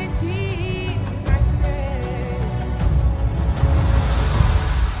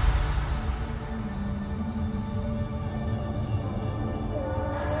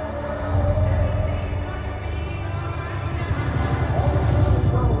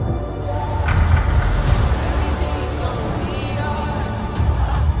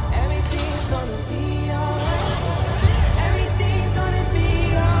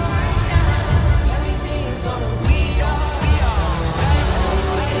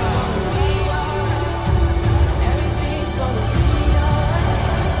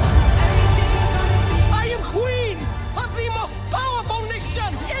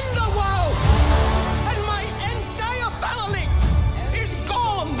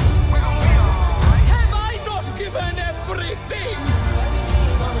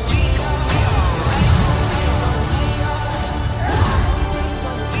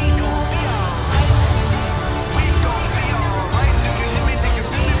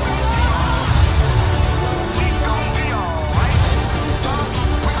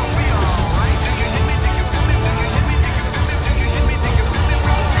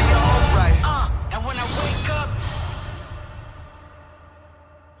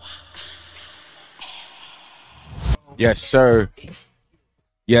Yes, sir.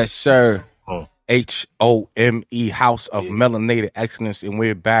 Yes, sir. HOME, House of Melanated Excellence, and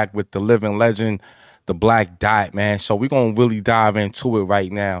we're back with the living legend, the Black Dot, man. So we're gonna really dive into it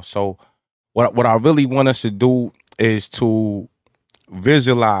right now. So what I really want us to do is to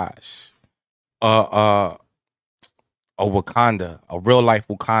visualize a Wakanda, a real life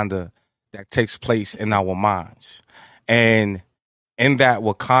Wakanda that takes place in our minds. And in that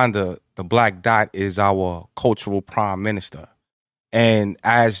Wakanda, the Black Dot is our cultural prime minister. And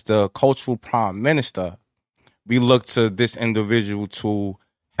as the cultural prime minister, we look to this individual to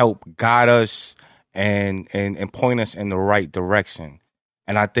help guide us and point us in the right direction.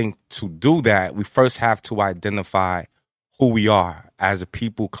 And I think to do that, we first have to identify who we are as a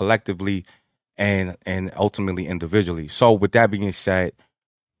people collectively and ultimately individually. So with that being said,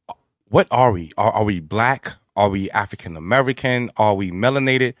 what are we? Are we Black? Are we African American? Are we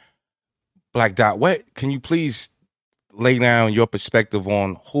melanated? Black Dot, what can you please lay down your perspective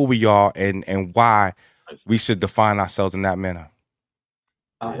on who we are and why we should define ourselves in that manner?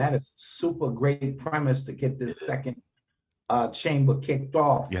 That is super great premise to get this second chamber kicked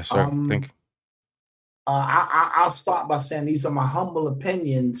off. Yes, sir. Thank you. I'll start by saying these are my humble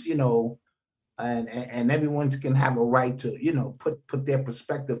opinions, you know, and everyone can have a right to, you know, put their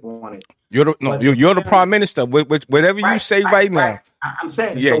perspective on it. You're the prime minister. Whatever you say right now. I'm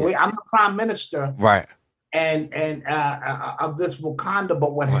saying, I'm the prime minister. Right. And of this Wakanda,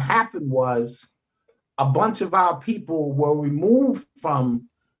 but what happened was a bunch of our people were removed from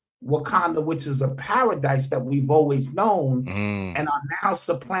Wakanda, which is a paradise that we've always known, and are now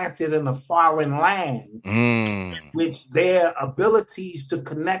supplanted in a foreign land, which their abilities to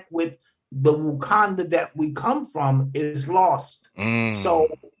connect with the Wakanda that we come from is lost. So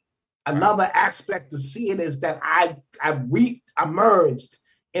another aspect to see it is that I re-emerged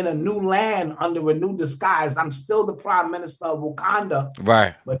in a new land under a new disguise. I'm still the prime minister of Wakanda,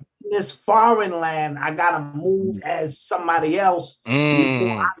 right? But in this foreign land, I gotta move as somebody else before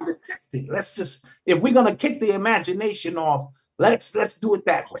I'm detected. Let's just, if we're gonna kick the imagination off, let's do it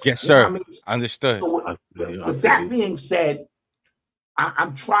that way. Yes, sir. I mean? Understood. So with that being said,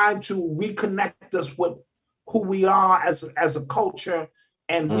 I'm trying to reconnect us with who we are as a culture,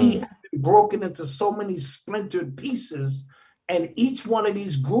 and we have been broken into so many splintered pieces. And each one of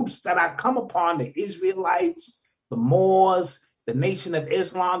these groups that I come upon, the Israelites, the Moors, the Nation of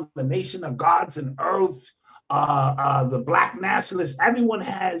Islam, the Nation of Gods and Earth, the Black nationalists, everyone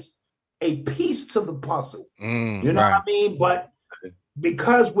has a piece to the puzzle. You know what I mean? But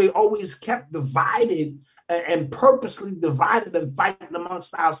because we always kept divided and purposely divided and fighting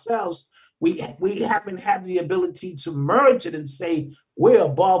amongst ourselves, we haven't had the ability to merge it and say we're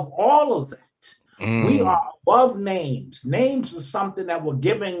above all of that. We are above names. Names is something that were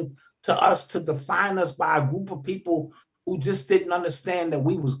given to us to define us by a group of people who just didn't understand that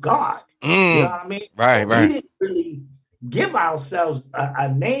we was God. You know what I mean? Right. We didn't really give ourselves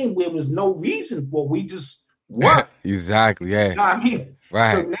a name where there was no reason for. We just were. Exactly. Yeah. You know what I mean?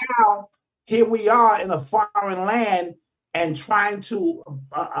 Right. So now here we are in a foreign land and trying to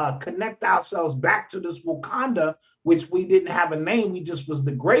connect ourselves back to this Wakanda, which we didn't have a name. We just was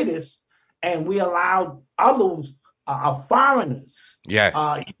the greatest. And we allowed others, foreigners, yes, you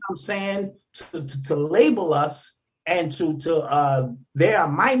know what I'm saying, to label us and to they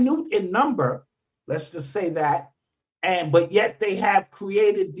are minute in number, let's just say that, but yet they have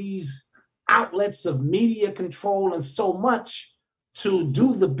created these outlets of media control and so much to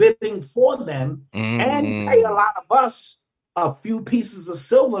do the bidding for them and pay a lot of us a few pieces of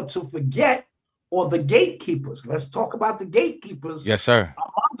silver to forget, or the gatekeepers. Let's talk about the gatekeepers. Yes, sir.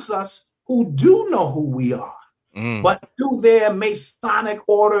 Amongst us, who do know who we are, but through their Masonic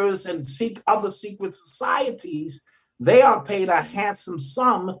orders and seek other secret societies, they are paid a handsome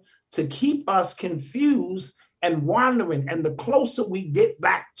sum to keep us confused and wandering. And the closer we get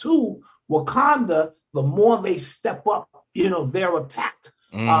back to Wakanda, the more they step up, you know, their attack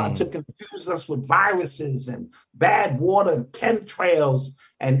to confuse us with viruses and bad water and chemtrails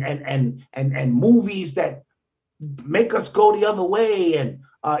and movies that make us go the other way. And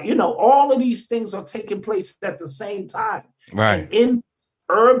you know, all of these things are taking place at the same time. Right. And in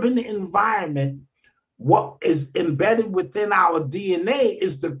urban environment, what is embedded within our DNA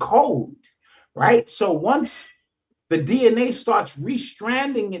is the code, right? So once the DNA starts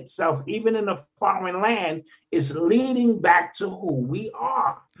restranding itself, even in a foreign land, is leading back to who we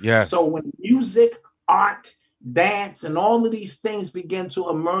are. Yeah. So when music, art, dance, and all of these things begin to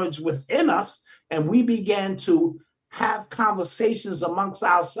emerge within us, and we began to have conversations amongst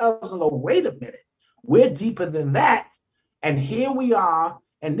ourselves and go, wait a minute, we're deeper than that. And here we are,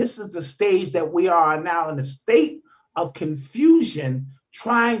 and this is the stage that we are now in the state of confusion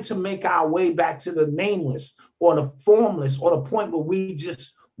trying to make our way back to the nameless or the formless or the point where we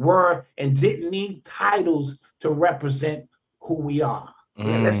just were and didn't need titles to represent who we are.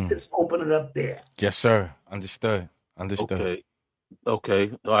 Yeah, let's just open it up there. Yes, sir. Understood.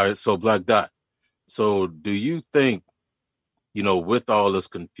 Okay. All right. So Black Dot. So do you think, with all this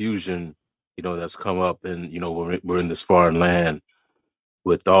confusion, that's come up and, we're in this foreign land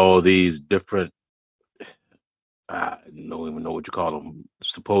with all these different, I don't even know what you call them,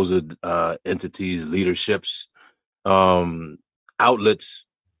 supposed entities, leaderships, outlets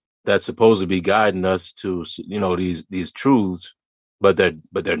that's supposed to be guiding us to, these truths, but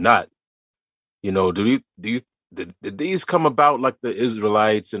they're not. Did these come about like the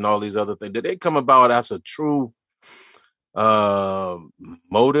Israelites and all these other things? Did they come about as a true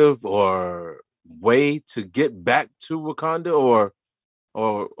motive or way to get back to Wakanda,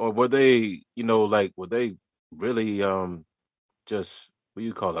 or were they, were they really just, what do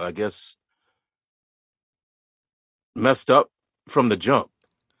you call it? I guess messed up from the jump.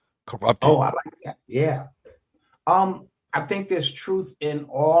 Corrupted. Oh, I like that. Yeah. I think there's truth in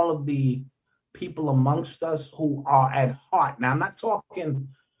all of the people amongst us who are at heart. Now, I'm not talking.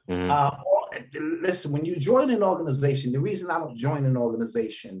 Listen, when you join an organization, the reason I don't join an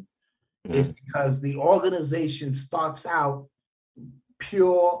organization is because the organization starts out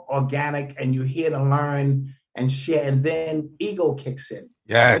pure, organic, and you're here to learn and share, and then ego kicks in.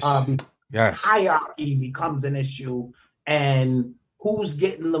 Yes. Hierarchy becomes an issue, and who's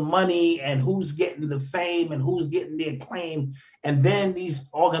getting the money and who's getting the fame and who's getting the acclaim. And then these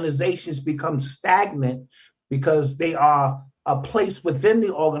organizations become stagnant because they are a place within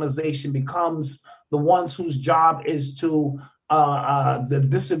the organization becomes the ones whose job is to the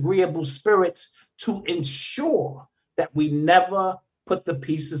disagreeable spirits to ensure that we never put the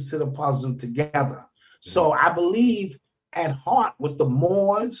pieces to the puzzle together. So I believe at heart with the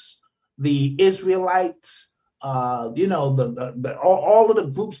Moors, the Israelites, all of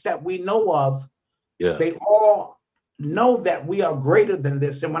the groups that we know of, they all know that we are greater than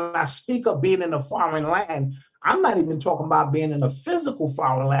this. And when I speak of being in a foreign land, I'm not even talking about being in a physical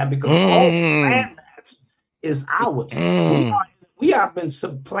foreign land, because all the land mass is ours. We have been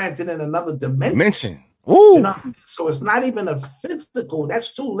supplanted in another dimension. Ooh. So it's not even a physical,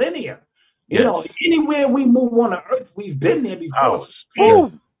 that's too linear. Anywhere we move on the earth, we've been there before.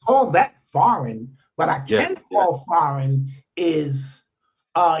 So call that foreign. What I can call foreign is,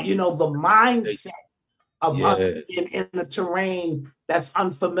 the mindset of us in the terrain that's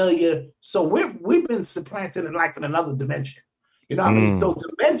unfamiliar. So we've been supplanted in another dimension. So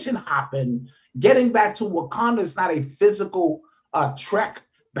dimension hopping, getting back to Wakanda is not a physical trek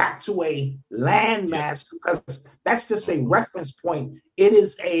back to a landmass, because that's just a reference point. It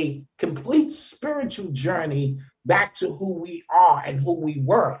is a complete spiritual journey back to who we are and who we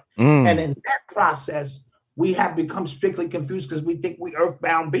were. And in that process, we have become strictly confused because we think we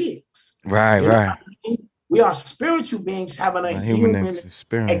earthbound beings. Right. We are spiritual beings having a human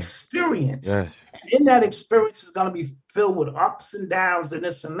experience. Yes. And in that experience is going to be filled with ups and downs and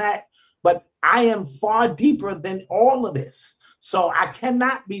this and that. But I am far deeper than all of this. So I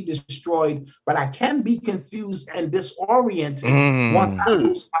cannot be destroyed, but I can be confused and disoriented once I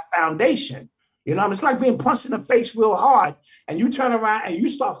lose my foundation. It's like being punched in the face real hard, and you turn around and you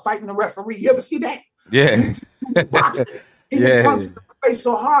start fighting the referee. You ever see that? Yeah. Boxing. He punched in the face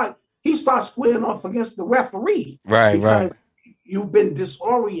so hard, he starts squaring off against the referee. Right. You've been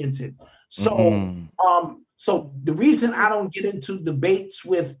disoriented. So, so the reason I don't get into debates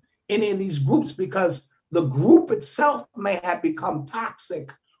with any of these groups, because the group itself may have become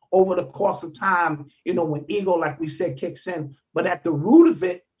toxic over the course of time, when ego, like we said, kicks in. But at the root of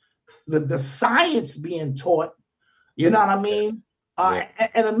it, the science being taught, you know what I mean?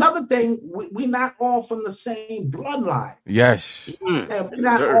 And another thing, we're not all from the same bloodline. Yes. We're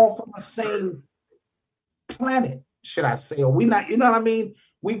not all from the same planet, should I say? Or we not, you know what I mean?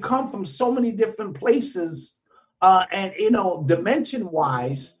 We come from so many different places, and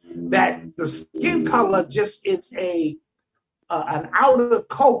dimension-wise, that the skin color just is an outer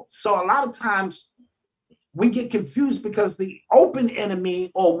coat. So a lot of times we get confused because the open enemy,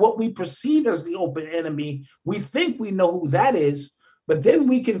 or what we perceive as the open enemy, we think we know who that is, but then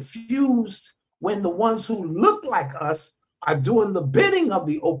we confused when the ones who look like us are doing the bidding of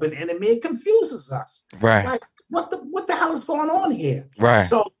the open enemy. It confuses us. Right. Like, what the hell is going on here? Right.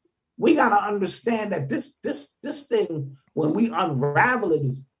 So we got to understand that this thing, when we unravel it,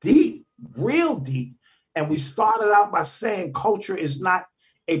 is deep, real deep. And we started out by saying culture is not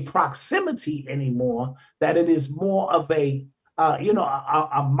a proximity anymore, that it is more of a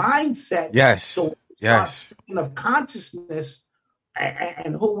mindset. Yes. So speaking of consciousness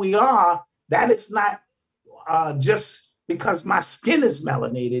and who we are, that is not just because my skin is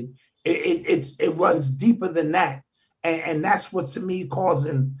melanated. It runs deeper than that, and that's what to me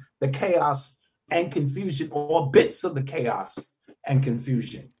causing the chaos and confusion, or bits of the chaos and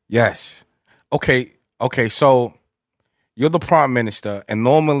confusion. Yes. Okay. So you're the prime minister, and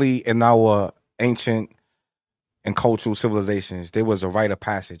normally in our ancient and cultural civilizations, there was a rite of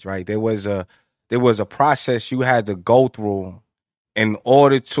passage, right? There was a process you had to go through in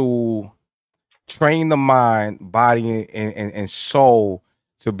order to train the mind, body, and soul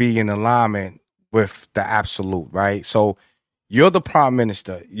to be in alignment with the absolute, right? So you're the prime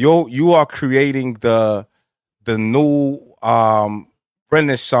minister. You are creating the new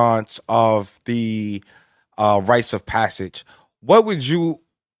renaissance of the rites of passage. What would you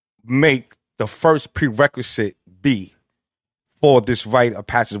make the first prerequisite be for this rite of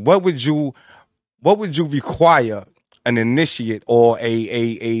passage? What would you require an initiate or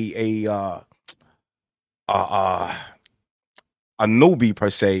a newbie per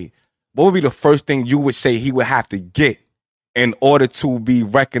se? What would be the first thing you would say he would have to get in order to be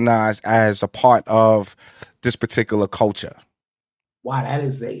recognized as a part of this particular culture? Wow, that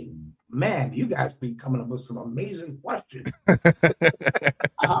is man, you guys be coming up with some amazing questions.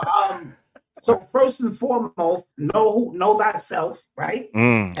 So first and foremost, know thyself, right?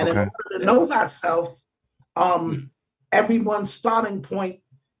 And in order to know thyself, everyone's starting point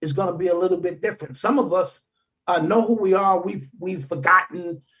is going to be a little bit different. Some of us know who we are. We've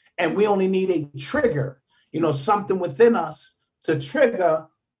forgotten, and we only need a trigger, something within us to trigger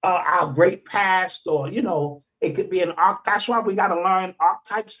our great past, or it could be an arc. That's why we got to learn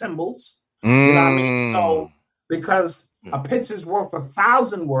archetype symbols. You know what I mean? So because a picture's worth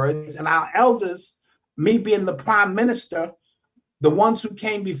 1,000 words, and our elders, me being the prime minister, the ones who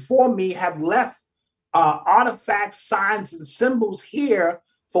came before me have left artifacts, signs, and symbols here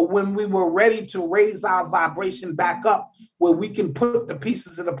for when we were ready to raise our vibration back up, where we can put the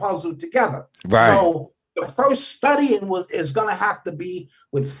pieces of the puzzle together. Right. So the first studying is going to have to be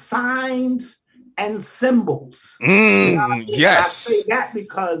with signs and symbols. Yes. I say that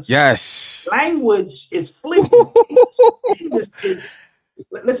because language is fleeting.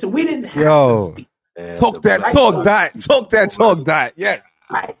 Listen, we didn't have talk that. Yeah.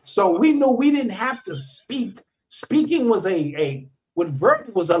 Right. So we knew we didn't have to speak. Speaking was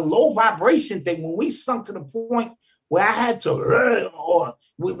verbal was a low vibration thing. When we sunk to the point where I had to, or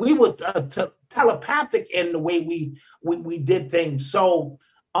we were telepathic in the way we did things. So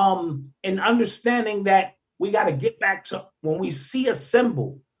in understanding that we got to get back to when we see a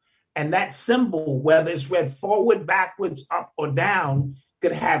symbol, and that symbol, whether it's read forward, backwards, up, or down,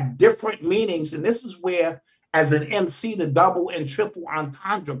 could have different meanings. And this is where, as an MC, the double and triple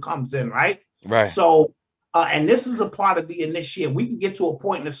entendre comes in, right? Right. So, and this is a part of the initiate. We can get to a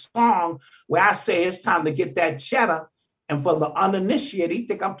point in the song where I say it's time to get that cheddar. And for the uninitiated, he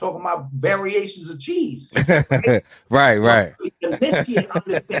think I'm talking about variations of cheese. Right. The initiate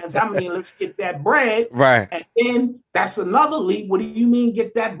understands, let's get that bread. Right. And then that's another lead. What do you mean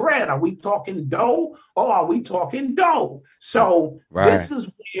get that bread? Are we talking dough or are we talking dough? So this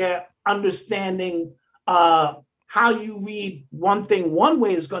is where understanding how you read one thing one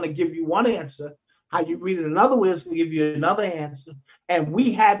way is going to give you one answer. How you read it another way is going to give you another answer. And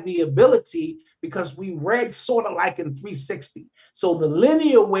we have the ability, because we read sort of like in 360. So the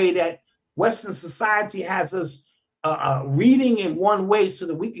linear way that Western society has us reading in one way so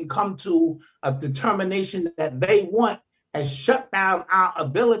that we can come to a determination that they want has shut down our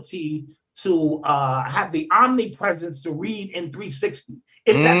ability to have the omnipresence to read in 360,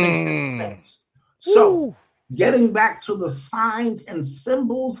 if that makes any sense. So getting back to the signs and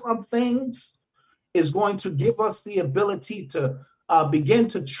symbols of things is going to give us the ability to begin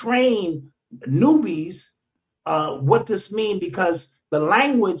to train newbies what this means, because the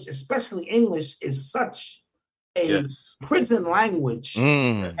language, especially English, is such a prison language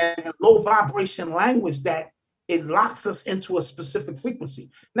and a low vibration language that it locks us into a specific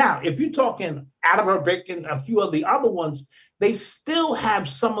frequency. Now, if you're talking Arabic and a few of the other ones, they still have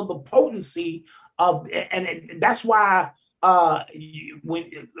some of the potency of, and that's why when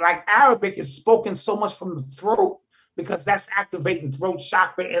like Arabic is spoken so much from the throat, because that's activating throat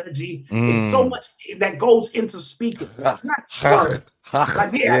chakra energy. It's so much that goes into speaking. Not word.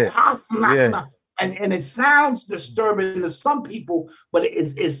 And it sounds disturbing to some people, but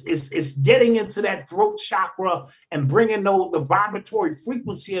it's getting into that throat chakra and bringing the vibratory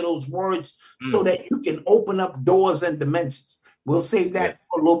frequency of those words so that you can open up doors and dimensions. We'll save that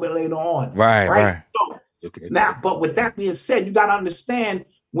for a little bit later on. Right. So, now, but with that being said, you got to understand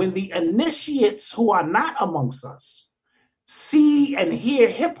when the initiates who are not amongst us see and hear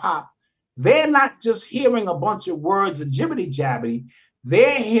hip hop, they're not just hearing a bunch of words of jibbity jabbity,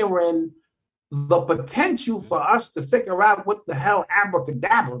 they're hearing the potential for us to figure out what the hell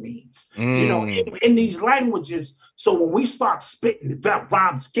abracadabra means, you know, in these languages. So when we start spitting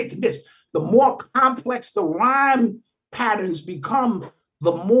rhymes, kicking this, the more complex the rhyme patterns become,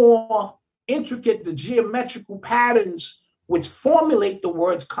 the more intricate the geometrical patterns which formulate the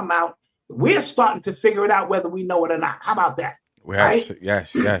words come out. We're starting to figure it out whether we know it or not. How about that? Yes, right?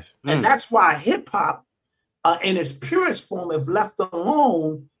 Yes. And that's why hip hop, in its purest form, if left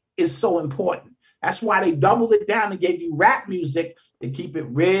alone, is so important. That's why they doubled it down and gave you rap music to keep it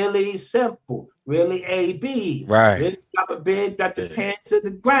really simple, really A-B. Right. Really drop a bid, got the pants to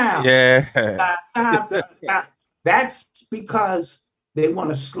the ground. Yeah. That's because they want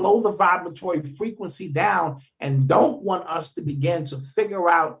to slow the vibratory frequency down and don't want us to begin to figure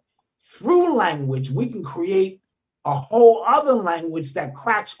out through language, we can create a whole other language that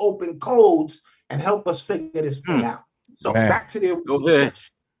cracks open codes and help us figure this thing out. So back to the original.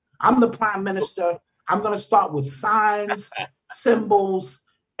 I'm the prime minister. I'm going to start with signs, symbols,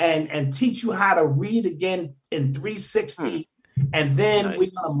 and teach you how to read again in 360. And then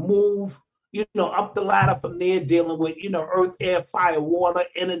we're going to move, you know, up the ladder from there, dealing with, you know, earth, air, fire, water,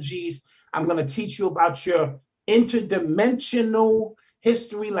 energies. I'm going to teach you about your interdimensional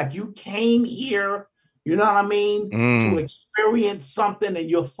history, like you came here, you know what I mean, to experience something, and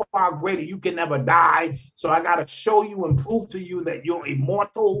you're far greater. You can never die. So I got to show you and prove to you that you're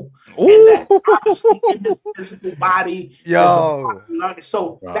immortal. And that obviously in this physical body. Yo.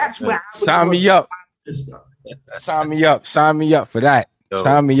 So that's where I sign me up. Sign me up. Sign me up for that. Yo.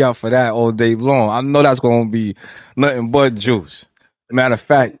 Sign me up for that all day long. I know that's going to be nothing but juice. Matter of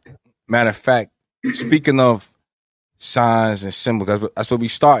fact, speaking of signs and symbols, that's what we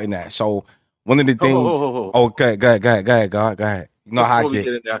starting at. So one of the things. Okay, go ahead. You know how I get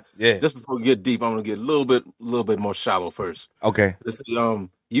in there. Yeah. Just before we get deep, I'm gonna get a little bit more shallow first. Okay. This,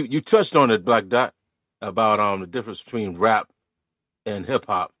 you touched on it, Black Dot, about the difference between rap and hip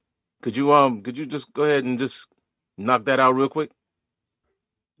hop. Could you just go ahead and just knock that out real quick?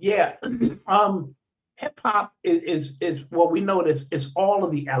 Yeah. Hip hop is what we know. It's all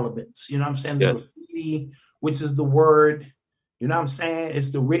of the elements. You know what I'm saying? The graffiti, which is the word. You know what I'm saying? It's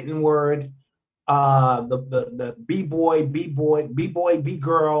the written word. The b-boy,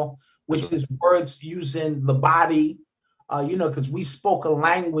 b-girl, which is words using the body, you know, because we spoke a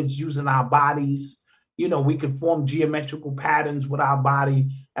language using our bodies. You know, we could form geometrical patterns with our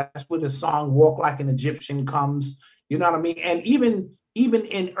body. That's where the song Walk Like an Egyptian comes. You know what I mean? And even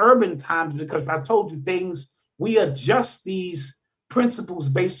in urban times, because I told you things, we adjust these principles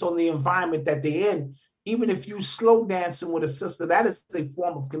based on the environment that they're in. Even if you slow dancing with a sister, that is a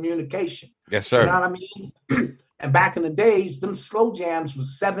form of communication. Yes, sir. You know what I mean? And back in the days, them slow jams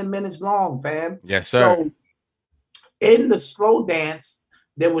was 7 minutes long, fam. Yes, sir. So in the slow dance,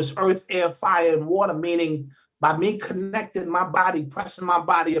 there was earth, air, fire, and water, meaning by me connecting my body, pressing my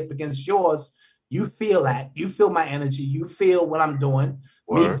body up against yours, you feel that. You feel my energy. You feel what I'm doing.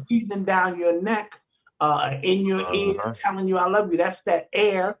 Me breathing down your neck, in your ear, telling you I love you. That's that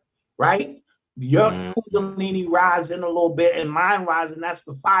air, right? Your Kundalini rising a little bit and mine rising, that's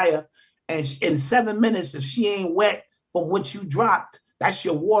the fire. And in 7 minutes, if she ain't wet from what you dropped, that's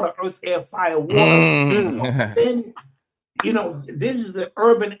your water, earth, air, fire, water. Then, you know, this is the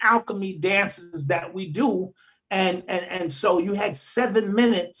urban alchemy dances that we do. And so you had 7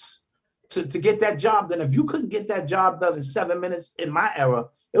 minutes to get that job done. If you couldn't get that job done in 7 minutes in my era,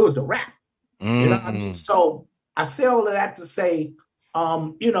 it was a wrap. You know what I mean? So I say all of that to say,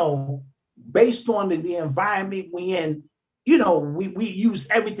 you know, based on the environment we in, you know, we use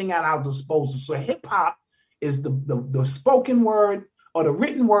everything at our disposal. So hip hop is the spoken word or the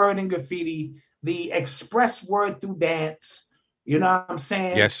written word in graffiti, the expressed word through dance. You know what I'm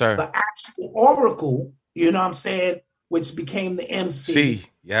saying? Yes, sir. The actual oracle, you know what I'm saying, which became the MC.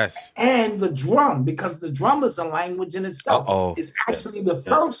 Yes. And the drum, because the drum is a language in itself. It's actually the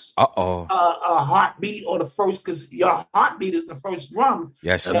first heartbeat, or the first, because your heartbeat is the first drum.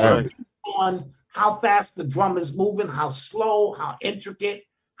 Yes, sir. On how fast the drum is moving, how slow, how intricate,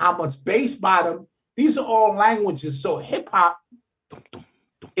 how much bass bottom. These are all languages. So hip hop,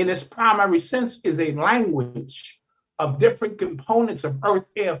 in its primary sense, is a language of different components of earth,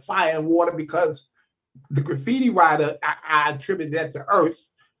 air, fire, and water, because the graffiti writer, I attribute that to earth,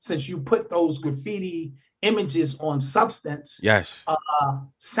 since you put those graffiti images on substance. Yes.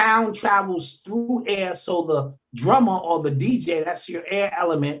 Sound travels through air. So the drummer or the DJ, that's your air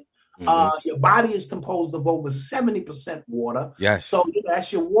element, Your body is composed of over 70% water. Yes. So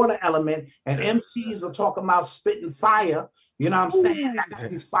that's your water element. And MCs are talking about spitting fire. You know what I'm saying?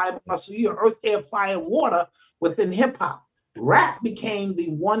 These fire, so you're earth, air, fire, water within hip hop. Rap became the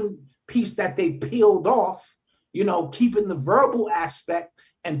one piece that they peeled off, keeping the verbal aspect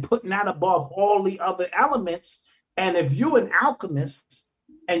and putting that above all the other elements. And if you're an alchemist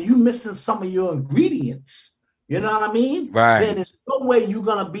and you're missing some of your ingredients, you know what I mean? Right. Then there's no way you're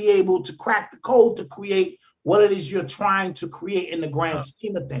going to be able to crack the code to create what it is you're trying to create in the grand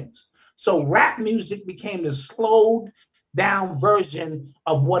scheme of things. So rap music became the slowed down version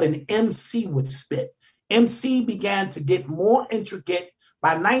of what an MC would spit. MC began to get more intricate.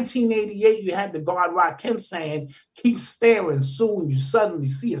 By 1988, you had the God Rakim saying, keep staring, soon you suddenly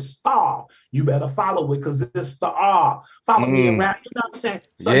see a star. You better follow it because it's the R. Follow me around. You know what I'm saying?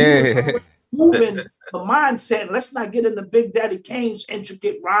 So yeah. Moving the mindset. Let's not get into Big Daddy Kane's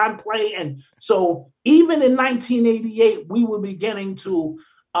intricate rhyme play. And so even in 1988, we were beginning to,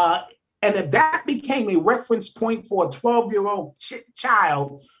 and if that became a reference point for a 12-year-old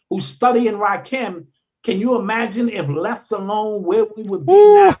child who's studying Rakim, can you imagine if left alone where we would be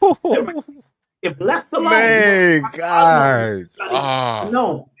now? If left alone, man, God,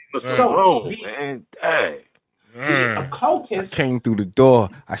 no. So the occultists came through the door.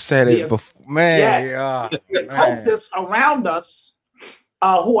 I said it before, man. The occultists around us,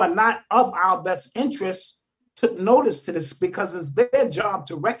 who are not of our best interests, took notice to this because it's their job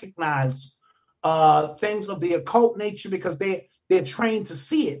to recognize things of the occult nature because they're trained to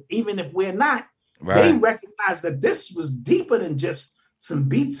see it, even if we're not. Right. They recognize that this was deeper than just some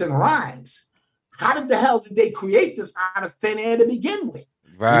beats and rhymes. How did the hell did they create this out of thin air to begin with?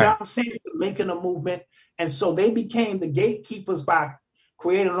 Right. You know what I'm saying? Making a movement. And so they became the gatekeepers by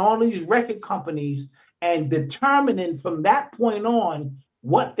creating all these record companies and determining from that point on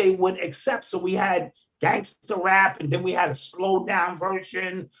what they would accept. So we had gangster rap, and then we had a slowed down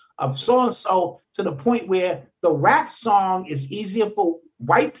version of so-and-so to the point where the rap song is easier for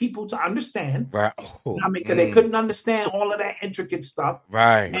white people to understand. Right. Because they couldn't understand all of that intricate stuff.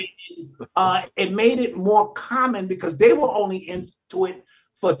 Right. And, it made it more common because they were only into it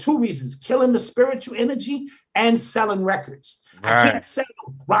for two reasons: killing the spiritual energy and selling records. Right. I can't sell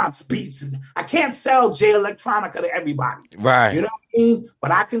Rob's beats. I can't sell Jay Electronica to everybody. Right. You know what I mean?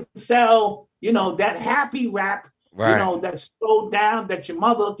 But I can sell, that happy rap, that's slowed down, that your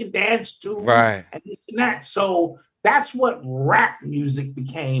mother can dance to. Right. And this and that. So that's what rap music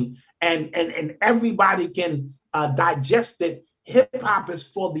became. And everybody can digest it. Hip hop is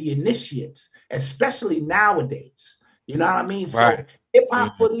for the initiates, especially nowadays. You know what I mean? Right. So hip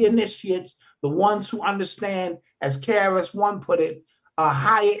hop for the initiates, the ones who understand, as KRS-One put it,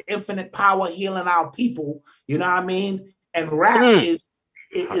 higher infinite power healing our people. You know what I mean? And rap is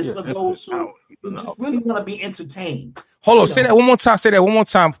for those who just really want to be entertained. Hold on, say that one more time. Say that one more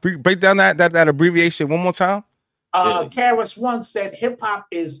time. Break down that abbreviation one more time. KRS-One said hip hop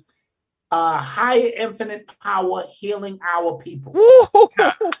is higher infinite power healing our people.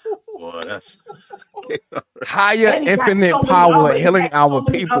 Boy, that's higher infinite power healing our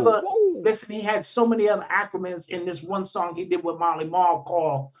people. Listen, he had so many other acronyms in this one song he did with Marley Marl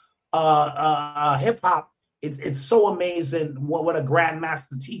called hip hop. It's so amazing what a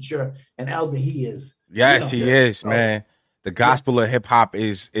grandmaster teacher and elder he is. Yes, he is, man. The gospel of hip hop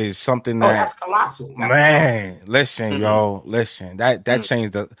is something that's colossal. Listen, yo, listen. That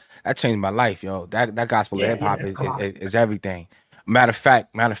changed my life, yo. That gospel of hip hop is everything. Matter of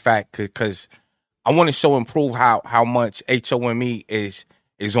fact, because I want to show and prove how much HOME is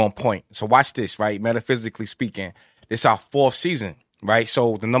on point. So watch this, right? Metaphysically speaking, this is our 4th season, right?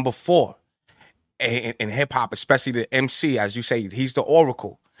 So the number 4 in hip hop, especially the MC, as you say, he's the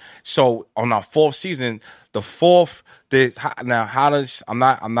oracle. So on our 4th season, the 4th,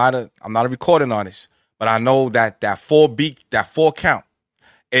 I'm not a recording artist, but I know that 4 beat, that 4 count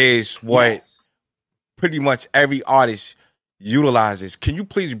is what pretty much every artist utilizes. Can you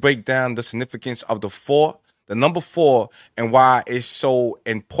please break down the significance of the number 4, and why it's so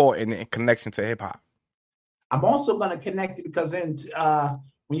important in connection to hip hop? I'm also going to connect it because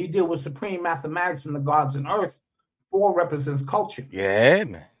when you deal with supreme mathematics from the gods and earth, 4 represents culture. Yeah,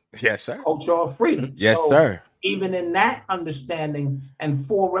 man. Yes, sir. Culture of freedom. Yes, sir. Even in that understanding, and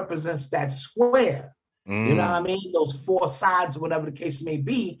 4 represents that square. You know what I mean? Those 4 sides, whatever the case may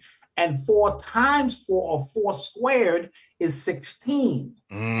be. And 4 times 4 or 4 squared is 16.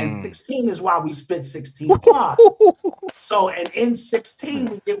 And 16 is why we spit 16 cards. So, and in 16,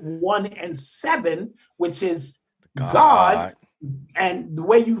 we get 1 and 7, which is God. And the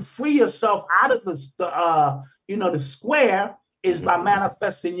way you free yourself out of the square is by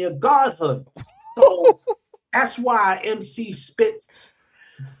manifesting your godhood. So that's why MC spits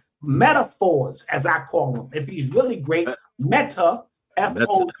metaphors, as I call them. If he's really great, meta,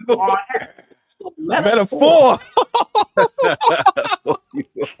 F-O-U-R-S. So metaphor.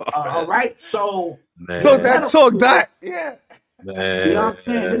 All right. So talk that. Yeah. Man. You know what I'm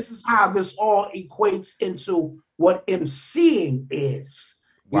saying? This is how this all equates into what MCing is.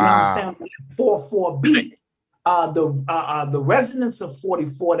 You know what I'm saying? 4/4 the resonance of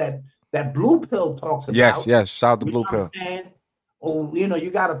 44 that Blue Pill talks about. Yes. Shout out to Blue Pill. Oh, you know,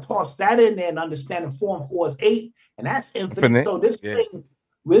 you got to toss that in there and understand that 4 and 4 is 8, and that's infinite. So this thing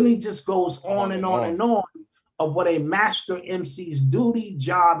really just goes on and on and on of what a master MC's duty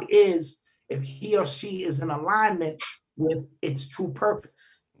job is if he or she is in alignment with its true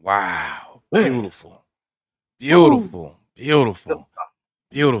purpose. Wow. Beautiful. Beautiful. You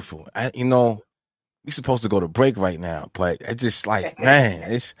know, we're supposed to go to break right now, but it's just like,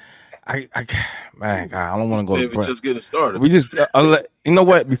 man, man, God, I don't want to go to break. Just getting started. We just, you know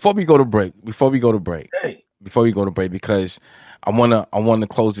what? Before we go to break, because I want to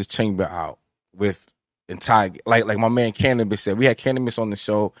close this chamber out with entire, like my man Cannabis said. We had Cannabis on the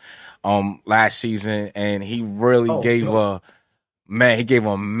show last season, and he really gave a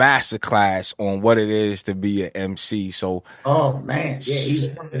master class on what it is to be an MC. So,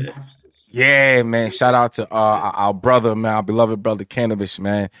 yeah, man. Shout out to our brother, man, our beloved brother Cannabis,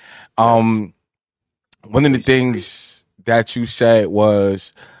 man. One of the things that you said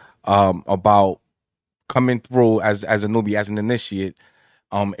was about coming through as a newbie, as an initiate,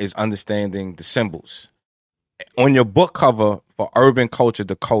 is understanding the symbols. On your book cover for Urban Culture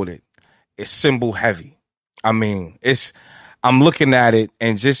Decoded, it's symbol heavy. I mean, I'm looking at it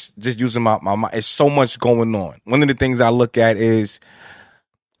and just using my mind. It's so much going on. One of the things I look at is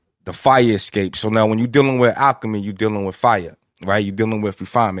the fire escape. So now when you're dealing with alchemy, you're dealing with fire, right? You're dealing with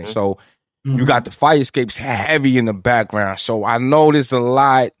refinement. So you got the fire escapes heavy in the background. So I know there's a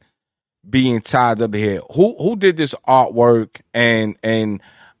lot being tied up here. Who did this artwork? And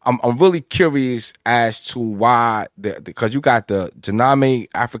I'm really curious as to why, because you got the Janame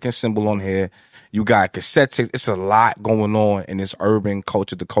African symbol on here. You got cassette tapes. It's a lot going on in this Urban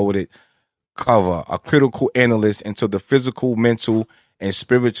Culture Decoded cover. A critical analyst into the physical, mental, and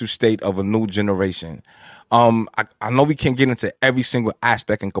spiritual state of a new generation. I know we can't get into every single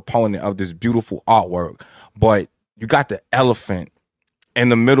aspect and component of this beautiful artwork, but you got the elephant in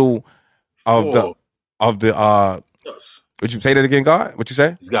the middle of the would you say that again, God? What you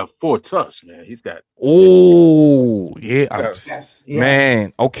say? He's got 4 tusks, man. He's got. Oh, yeah.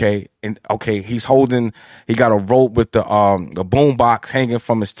 Man, okay. And okay, he's holding, he got a rope with the boom box hanging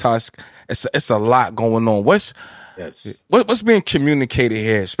from his tusk. It's a lot going on. What's being communicated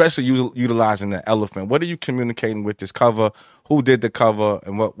here, especially utilizing the elephant? What are you communicating with this cover? Who did the cover,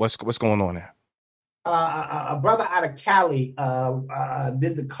 and what's going on there? A brother out of Cali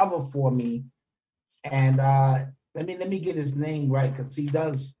did the cover for me, and let me get his name right, because he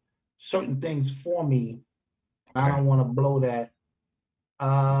does certain things for me. Okay. I don't want to blow that.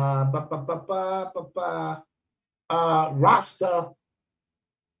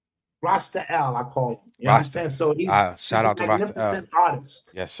 Rasta L, I call him. You know what I'm saying? So he's shout out to Rasta L,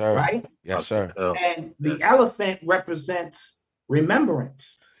 artist. Yes, sir. Right? Yes, sir. And the elephant represents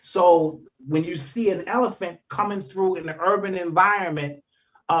remembrance. So when you see an elephant coming through in the urban environment,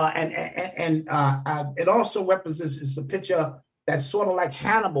 it also represents, it's a picture that's sort of like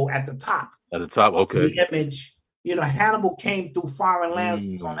Hannibal at the top. At the top, okay. The image, you know, Hannibal came through foreign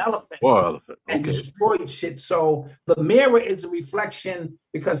lands on elephant and destroyed shit. So the mirror is a reflection,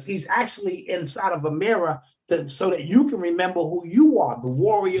 because he's actually inside of a mirror so that you can remember who you are, the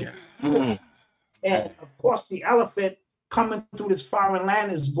warrior. Yeah. And of course, the elephant coming through this foreign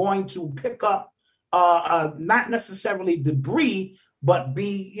land is going to pick up not necessarily debris, but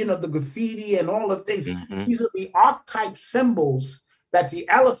be, you know, the graffiti and all the things. These are the archetype symbols that the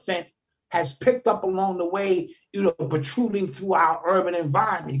elephant has picked up along the way, you know, protruding through our urban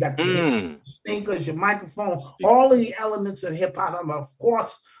environment. You got your speakers, your microphone, all of the elements of hip hop. Of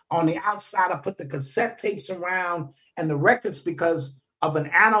course, on the outside, I put the cassette tapes around and the records because of an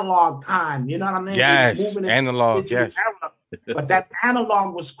analog time. You know what I mean? Yes, analog, yes. But that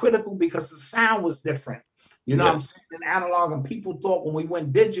analog was critical because the sound was different. You know what I'm saying? In analog, and people thought when we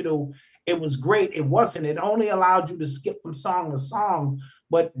went digital, it was great. It wasn't. It only allowed you to skip from song to song.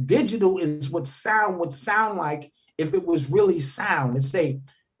 But digital is what sound would sound like if it was really sound. It's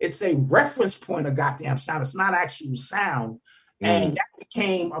a reference point of goddamn sound. It's not actual sound. And that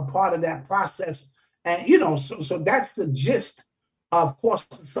became a part of that process. And, you know, so that's the gist, of course,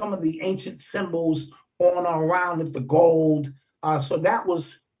 some of the ancient symbols on or around it, the gold, So that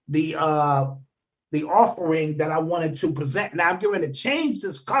was the offering that I wanted to present. Now I'm going to change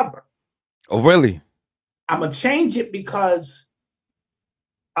this cover. Oh, really? I'm going to change it because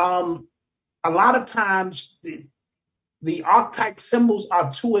a lot of times the archetype symbols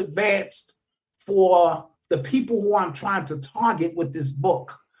are too advanced for the people who I'm trying to target with this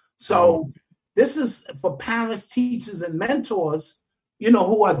book. So this is for parents, teachers, and mentors,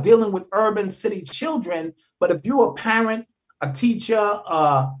 who are dealing with urban city children. But if you're a parent, a teacher,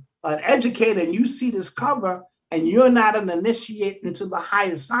 an educator, and you see this cover and you're not an initiate into the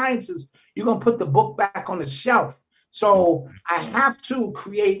higher sciences, you're going to put the book back on the shelf. So I have to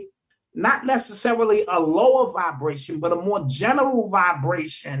create not necessarily a lower vibration, but a more general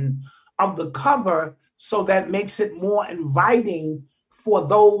vibration of the cover, so that makes it more inviting for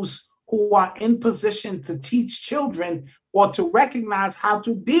those who are in position to teach children or to recognize how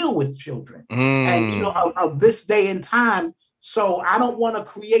to deal with children and of this day and time. So I don't want to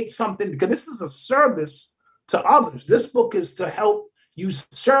create something, because this is a service to others. This book is to help you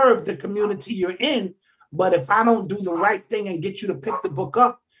serve the community you're in. But if I don't do the right thing and get you to pick the book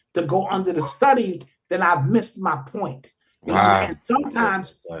up to go under the study, then I've missed my point. Wow. And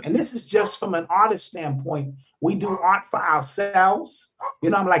sometimes, and this is just from an artist standpoint, we do art for ourselves.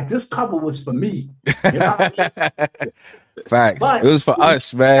 I'm like, this cover was for me. What I mean? Facts. But it was for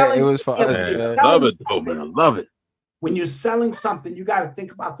us, man. It was for us. I love it, though, man. I love it. When you're selling something, you got to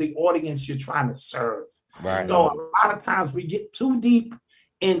think about the audience you're trying to serve. Right. So a lot of times we get too deep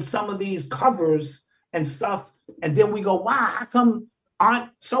in some of these covers and stuff, and then we go, wow, how come aren't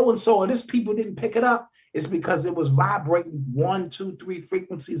so-and-so or this people didn't pick it up? It's because it was vibrating 1, 2, 3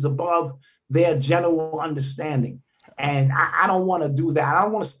 frequencies above their general understanding. And I don't want to do that. I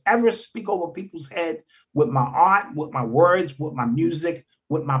don't want to ever speak over people's head with my art, with my words, with my music,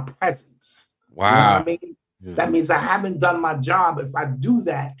 with my presence. Wow. You know what I mean? Yeah. That means I haven't done my job. If I do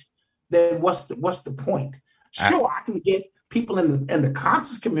that, then what's the point? Sure, I can get people in the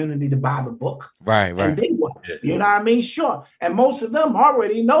conscious community to buy the book. Right. And then what? You know what I mean? Sure. And most of them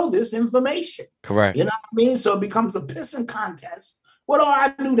already know this information. Correct. You know what I mean? So it becomes a pissing contest. Well,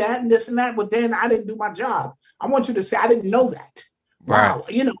 I knew that and this and that, but then I didn't do my job. I want you to say, I didn't know that. Right. Wow.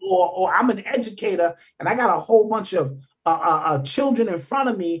 Or I'm an educator and I got a whole bunch of children in front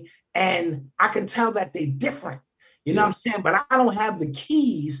of me and I can tell that they're different. You know what I'm saying? But I don't have the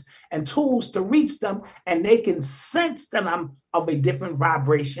keys and tools to reach them, and they can sense that I'm of a different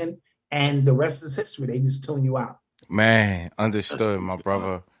vibration, and the rest is history. They just tune you out. Man, understood, my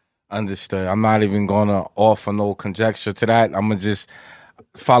brother. Understood. I'm not even going to offer no conjecture to that. I'm going to just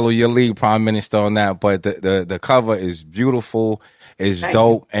follow your lead, Prime Minister, on that. But the cover is beautiful. It's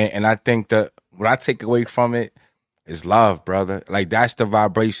dope. And I think that what I take away from it is love, brother. Like, that's the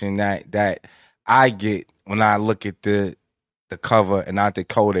vibration that I get when I look at the cover and I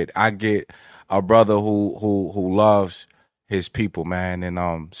decode it. I get a brother who loves his people, man.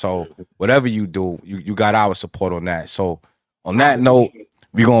 And so whatever you do, you got our support on that. So on that note,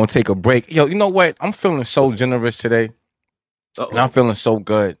 we're going to take a break. Yo, you know what? I'm feeling so generous today. And I'm feeling so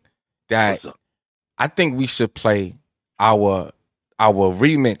good that I think we should play our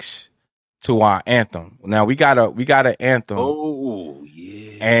remix to our anthem. Now we got an anthem. Oh,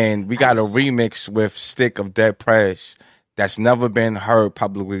 yeah. And we got a remix with Stick of Dead Prez that's never been heard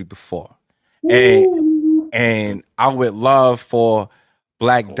publicly before. And I would love for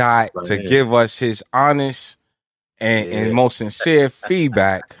Black Dot to give us his honest and most sincere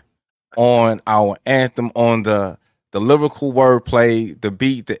feedback on our anthem, on the lyrical wordplay, the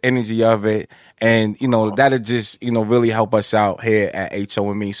beat, the energy of it. And, that'll just, really help us out here at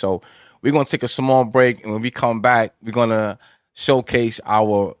HOME. So we're going to take a small break. And when we come back, we're going to showcase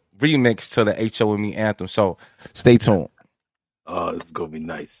our remix to the HOME anthem. So stay tuned. Oh, it's going to be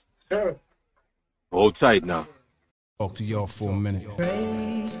nice. Sure. Hold tight now. Talk to y'all for a minute.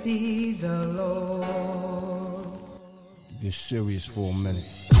 Praise be the Lord. Get serious for a minute.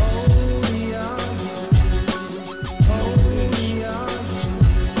 Holy are you. Holy are you.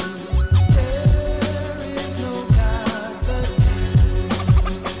 There is no God but you.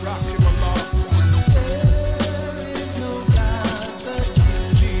 There is no God but you.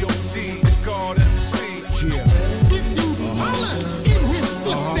 G.O.D. God MC. Yeah. If you follow in his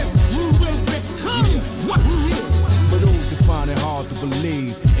footsteps, you will become what he is. For those who find it hard to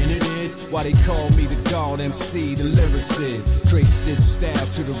believe, and it is why they call me the God MC, the lyricist. Trace this style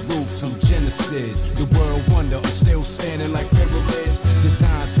to the roots from Genesis. The world wonder, I'm still standing like pyramids.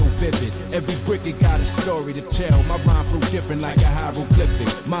 Design so vivid, every brick it got a story to tell. My rhyme flow different like a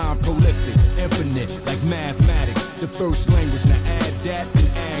hieroglyphic. Mind prolific, infinite like mathematics. The first language, now add that and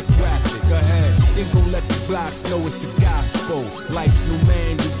add graphic. Go ahead. Then go let the blocks know it's the gospel. Life's new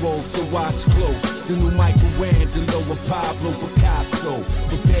manual, so watch close. The new Michelangelo and Pablo Picasso.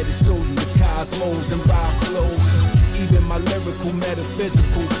 Prepare to show you the cosmos and rock flows. Even my lyrical,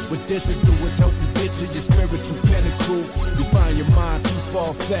 metaphysical, with this it do is help you get to your spiritual pinnacle. You find your mind too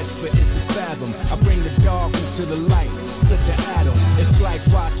far-fetched for it to fathom. I bring the darkness to the light, split the atom. It's like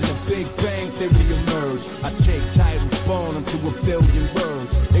watching a Big Bang Theory emerge. I take titles, born them to a billion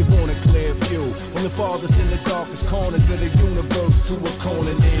words. They want a clear view. When the farthest in the darkest corners of the universe, to a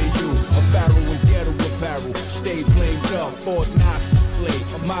corner near you. A barrel and ghetto apparel, stay flamed up. Fort Knox display,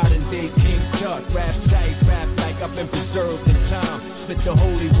 a modern day King Tut. Rap tight, rap like I've been preserved in time. Spit the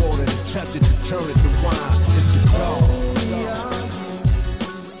holy water and touch it to turn it to wine. It's the God.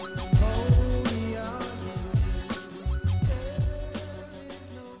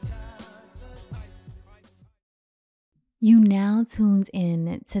 You now tuned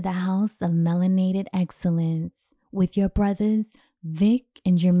in to the House of Melanated Excellence with your brothers Vic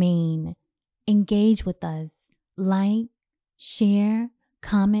and Jermaine. Engage with us. Like, share,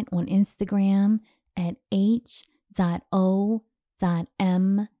 comment on Instagram at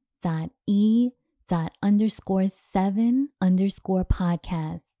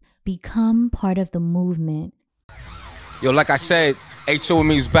h.o.m.e._7_podcast. Become part of the movement. Yo, like I said,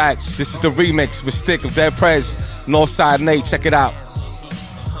 HOME's back. This is the remix with Stick of Dead Prez, Northside Nate. Check it out.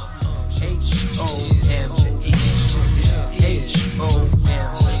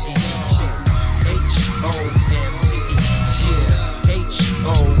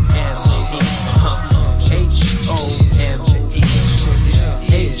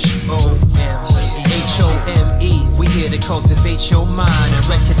 HOME, we here to cultivate your mind and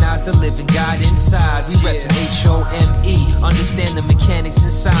recognize the living God inside. We reppin' HOME, understand the mechanics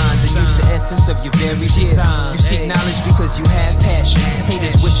and signs and use the essence of your very design. You seek knowledge because you have passion.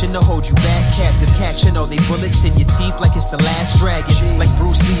 Haters wishing to hold you back captive, catching all they bullets in your teeth like it's the last dragon. Like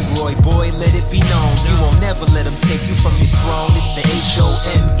Bruce Leroy, boy, let it be known, you won't never let them take you from your throne. It's the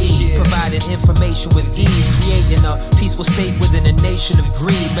HOME, providing information with ease, creating a peaceful state within a nation of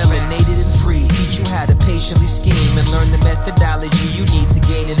greed. Melanated and free, teach you how to patiently scheme and learn the methodology you need to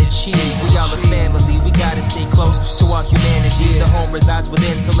gain and achieve. We all a family, we gotta stay close to our humanity. The home resides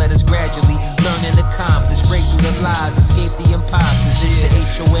within, so let us gradually learn and accomplish, break through the lies, escape the imposters. It's the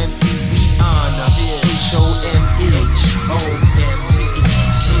HOME we honor. HOME, HOME,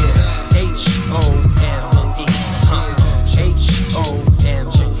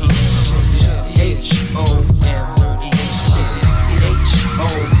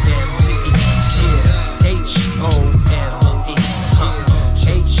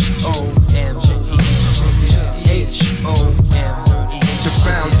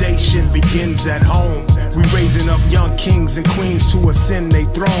 begins at home. We raising up young kings and queens to ascend their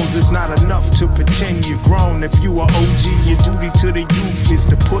thrones. It's not enough to pretend you're grown. If you are OG, your duty to the youth is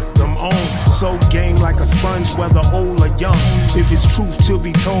to put them on. So game like a sponge, whether old or young. If it's truth to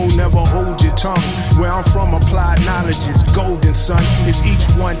be told, never hold your tongue. Where I'm from, applied knowledge is golden, son. It's each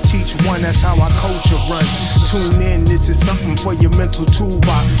one teach one, that's how our culture runs. Tune in, this is something for your mental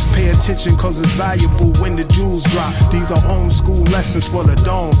toolbox. Pay attention cause it's valuable when the jewels drop. These are homeschool lessons for the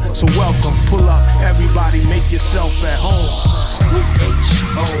dome. So welcome, pull up, everybody make yourself at home.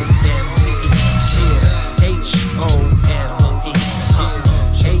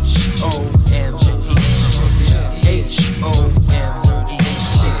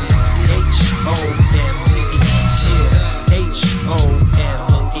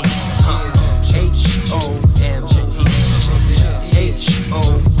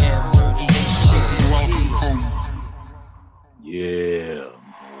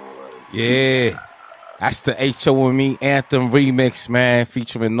 Yeah, that's the HOME Anthem remix, man,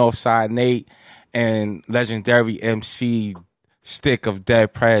 featuring Northside Nate and legendary MC Stick of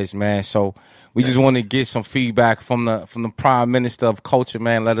Dead Prez, man. So we just want to get some feedback from the Prime Minister of Culture,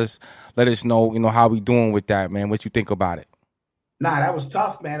 man. Let us know, how we doing with that, man. What you think about it? Nah, that was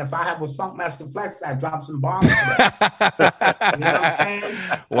tough, man. If I had with Funkmaster Flex, I'd drop some bombs. You know what I'm saying?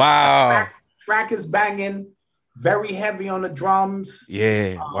 Wow. Track is banging. Very heavy on the drums.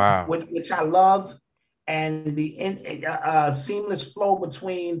 Yeah, wow. Which I love. And the seamless flow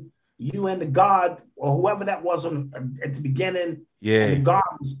between you and the God, or whoever that was at the beginning. Yeah. And the God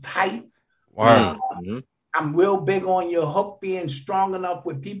was tight. Wow. I'm real big on your hook being strong enough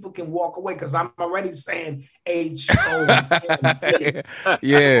where people can walk away, because I'm already saying HOME.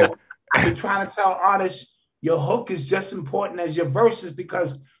 Yeah. So I've been trying to tell artists, your hook is just important as your verses,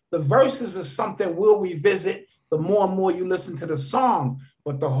 because the verses is something we'll revisit the more and more you listen to the song.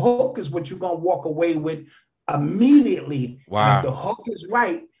 But the hook is what you're going to walk away with immediately. Wow. And if the hook is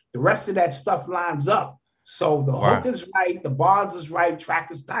right, the rest of that stuff lines up. So the hook is right, the bars is right,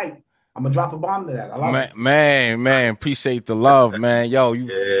 track is tight. I'm gonna drop a bomb to that. I love it. Man, appreciate the love, man. Yo,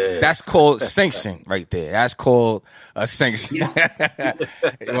 that's called sanction right there. That's called a sanction.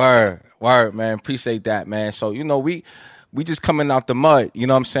 Word, man. Appreciate that, man. So, we just coming out the mud, you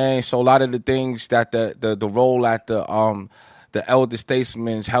know what I'm saying? So a lot of the things that the role at the elder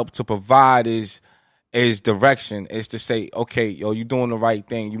statesmen help to provide is direction, is to say, okay, yo, you're doing the right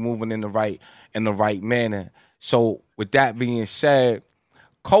thing, you're moving in the right manner. So with that being said,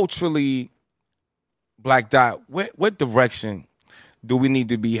 culturally, Black Dot, what direction do we need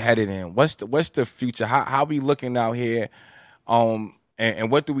to be headed in? What's the future? How we looking out here?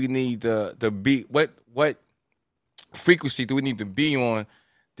 And what do we need to be? What frequency do we need to be on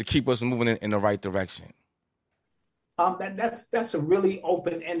to keep us moving in the right direction? That's a really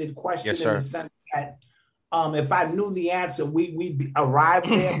open-ended question. Yes, sir. In the sense that if I knew the answer, we'd arrive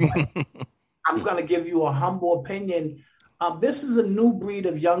there. But I'm going to give you a humble opinion. This is a new breed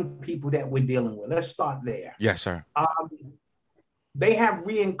of young people that we're dealing with. Let's start there. Yes, sir. They have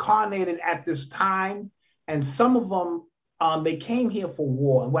reincarnated at this time, and some of them, they came here for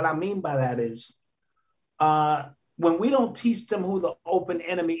war. And what I mean by that is when we don't teach them who the open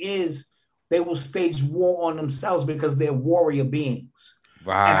enemy is, they will stage war on themselves because they're warrior beings.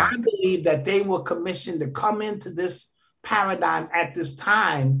 Right. And I believe that they were commissioned to come into this paradigm at this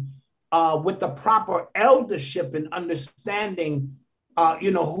time with the proper eldership and understanding,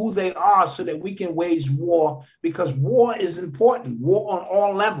 who they are, so that we can wage war, because war is important, war on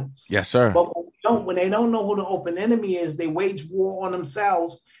all levels. Yes, sir. But when they don't know who the open enemy is, they wage war on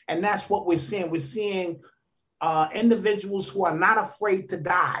themselves. And that's what we're seeing. We're seeing individuals who are not afraid to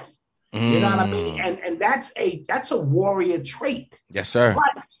die. You know what I mean? And that's a warrior trait. Yes, sir.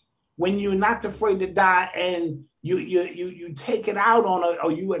 But when you're not afraid to die and you take it out on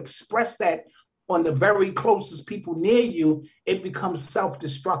or you express that on the very closest people near you, it becomes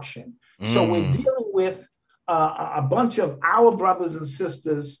self-destruction. So we're dealing with a bunch of our brothers and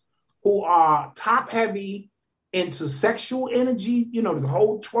sisters who are top heavy into sexual energy, the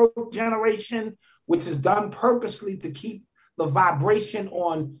whole twerk generation, which is done purposely to keep the vibration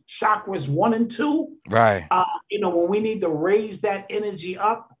on chakras 1 and 2. Right. When we need to raise that energy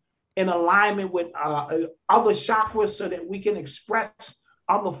up in alignment with other chakras so that we can express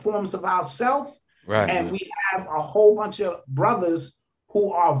other forms of ourselves. Right. And we have a whole bunch of brothers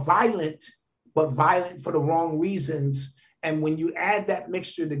who are violent, but violent for the wrong reasons. And when you add that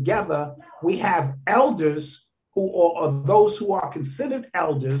mixture together, we have elders or those who are considered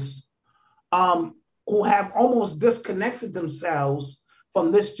elders, who have almost disconnected themselves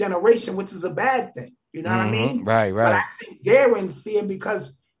from this generation, which is a bad thing. You know what I mean? Right. But I think they're in fear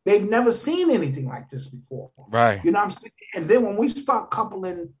because they've never seen anything like this before. Right. You know what I'm saying? And then when we start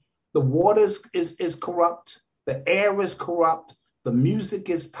coupling, the water is corrupt, the air is corrupt, the music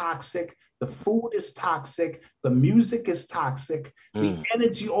is toxic, the food is toxic, the music is toxic, the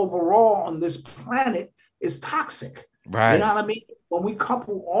energy overall on this planet is toxic. Right. You know what I mean? When we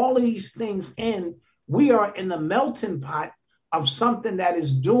couple all of these things in, we are in the melting pot of something that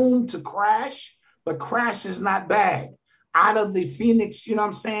is doomed to crash, but crash is not bad. Out of the phoenix, you know what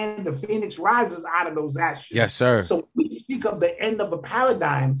I'm saying? The phoenix rises out of those ashes. Yes, sir. So when we speak of the end of a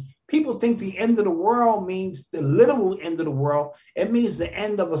paradigm, people think the end of the world means the literal end of the world. It means the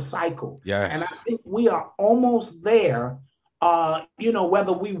end of a cycle. Yes. And I think we are almost there,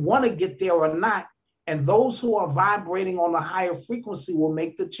 whether we want to get there or not. And those who are vibrating on a higher frequency will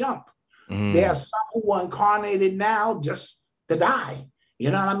make the jump. There are some who are incarnated now just to die.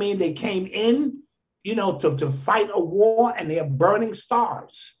 You know what I mean? They came in, to fight a war, and they're burning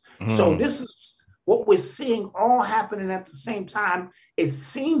stars. So this is what we're seeing all happening at the same time. It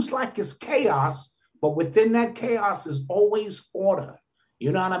seems like it's chaos, but within that chaos is always order.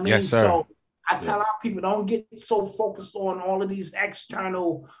 You know what I mean? Yes, sir. So I tell our people, don't get so focused on all of these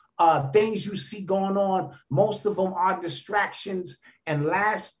external things you see going on. Most of them are distractions and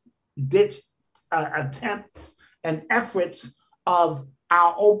last-ditch attempts and efforts of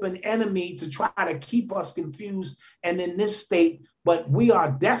our open enemy to try to keep us confused and in this state. But we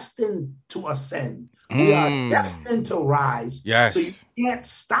are destined to ascend. We are destined to rise. Yes. So you can't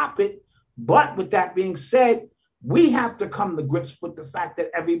stop it. But with that being said, we have to come to grips with the fact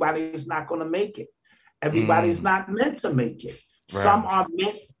that everybody is not going to make it. Everybody's not meant to make it. Right. Some are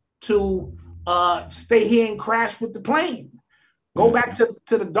meant to stay here and crash with the plane. Go back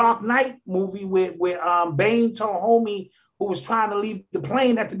to the Dark Knight movie where Bane told homie who was trying to leave the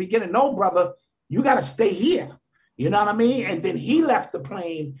plane at the beginning, no, brother, you got to stay here. You know what I mean? And then he left the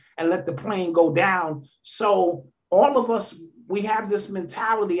plane and let the plane go down. So all of us we have this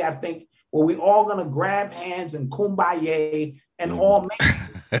mentality, I think, where we all gonna grab hands and kumbaya and all make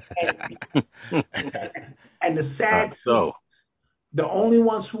and the sad the only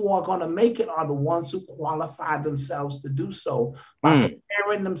ones who are going to make it are the ones who qualify themselves to do so by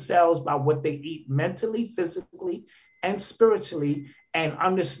preparing themselves by what they eat mentally, physically, and spiritually, and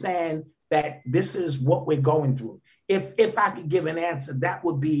understand that this is what we're going through. If I could give an answer, that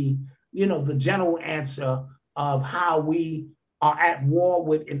would be, the general answer of how we are at war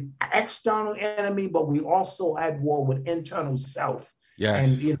with an external enemy, but we also at war with internal self.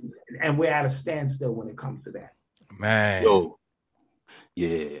 Yes. And we're at a standstill when it comes to that. Man. Yo.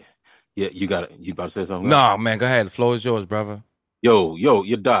 Yeah. You got it. You about to say something? No, man. Go ahead. The floor is yours, brother. Yo,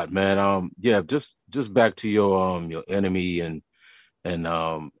 your dot, man. Just back to your enemy and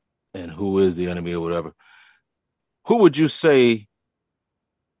who is the enemy or whatever. Who would you say,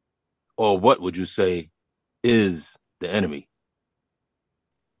 or what would you say is the enemy?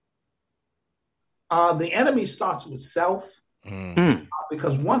 The enemy starts with self.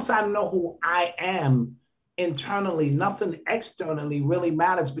 Because once I know who I am internally, nothing externally really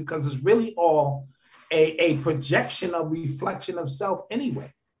matters, because it's really all a projection, a reflection of self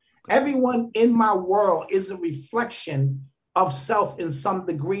anyway. Everyone in my world is a reflection of self in some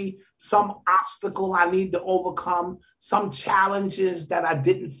degree, some obstacle I need to overcome, some challenges that I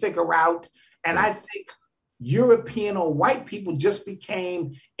didn't figure out. And I think European or white people just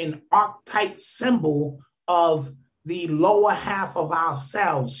became an archetype symbol of the lower half of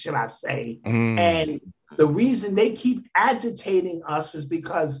ourselves, should I say. And the reason they keep agitating us is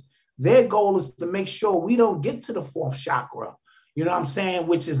because their goal is to make sure we don't get to the fourth chakra, you know what I'm saying,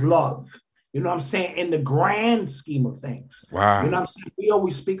 which is love. You know what I'm saying? In the grand scheme of things. Wow. You know what I'm saying? We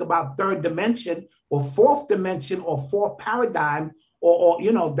always speak about third dimension or fourth dimension or fourth paradigm,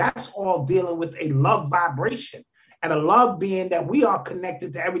 or that's all dealing with a love vibration. And a love being that we are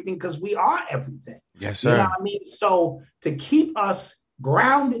connected to everything because we are everything. Yes, sir. You know what I mean? So to keep us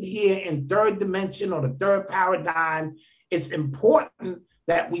grounded here in third dimension or the third paradigm, it's important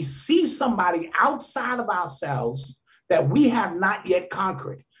that we see somebody outside of ourselves that we have not yet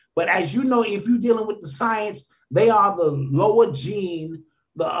conquered. But as you know, if you're dealing with the science, they are the lower gene,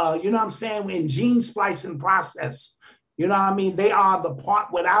 you know what I'm saying, in gene splicing process. You know what I mean? They are the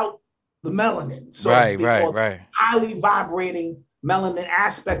part without the melanin. So right. Highly vibrating melanin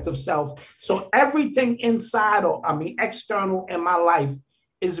aspect of self. So everything inside external in my life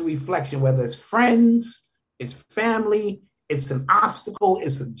is a reflection, whether it's friends, it's family, it's an obstacle,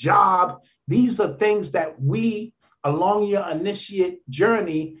 it's a job. These are things that we, along your initiate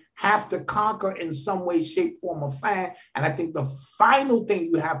journey, have to conquer in some way, shape, form, or fashion. And I think the final thing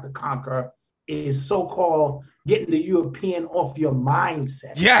you have to conquer is so-called getting the European off your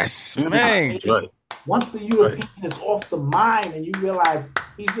mindset. Yes, man. Right. Once the European is off the mind and you realize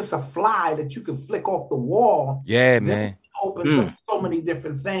he's just a fly that you can flick off the wall. Yeah, man. It opens up so many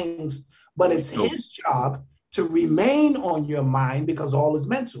different things. But it's his job to remain on your mind because all is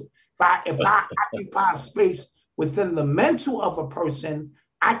mental. If I occupy space within the mental of a person,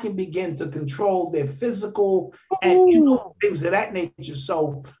 I can begin to control their physical and things of that nature.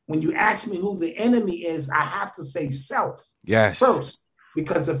 So when you ask me who the enemy is, I have to say self first.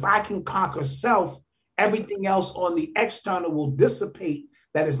 Because if I can conquer self, everything else on the external will dissipate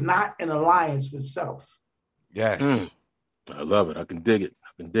that is not in alliance with self. Yes. I love it. I can dig it.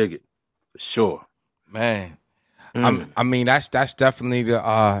 For sure. Man. I mean, that's definitely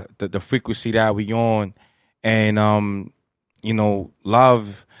the frequency that we on. And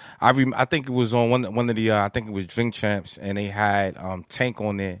love. I think it was on one of the I think it was Drink Champs, and they had Tank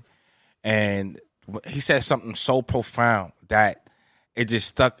on there, and he said something so profound that it just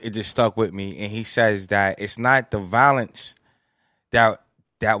stuck with me. And he says that it's not the violence that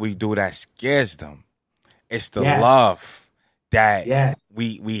we do that scares them, it's the love that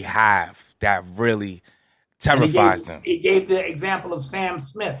we have that really terrifies them. He gave the example of Sam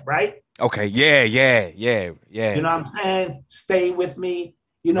Smith, right? Okay, yeah. You know what I'm saying? Stay with me.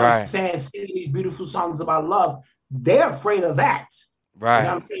 You know what I'm saying? Singing these beautiful songs about love. They're afraid of that. Right. You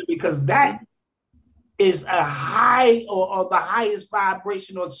know what I'm saying? Because that is a high or the highest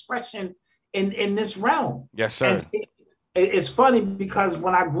vibrational expression in this realm. Yes, sir. And it's funny because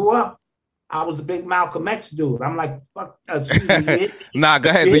when I grew up, I was a big Malcolm X dude. I'm like, fuck, excuse me. Nah, go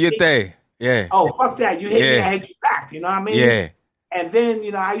ahead, do your thing. Yeah. Oh, fuck that. You hit me, I hit you back. You know what I mean? Yeah. And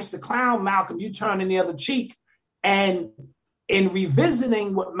then, I used to clown Malcolm, you turn in the other cheek. And in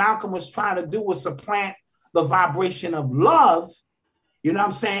revisiting what Malcolm was trying to do was supplant the vibration of love, you know what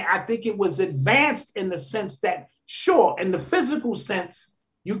I'm saying? I think it was advanced in the sense that, sure, in the physical sense,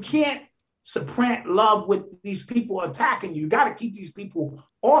 you can't supplant love with these people attacking you. You got to keep these people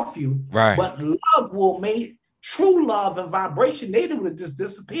off you. Right. But love will make true love and vibration. They would have just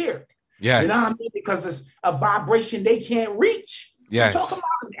disappeared. Yes. You know what I mean? Because it's a vibration they can't reach. Yes. We talk about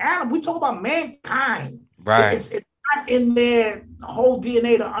an atom. We talk about mankind. Right. It's not in their whole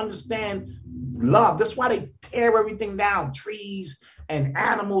DNA to understand love. That's why they tear everything down. Trees and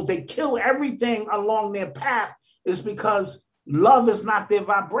animals. They kill everything along their path. Is because love is not their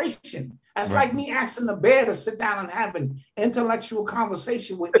vibration. That's like me asking the bear to sit down and have an intellectual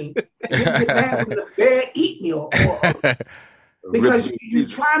conversation with me. And get mad when the bear eat me, or because you're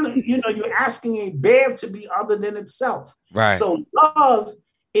trying to, you're asking a bear to be other than itself. Right. So love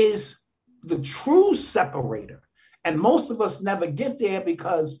is the true separator. And most of us never get there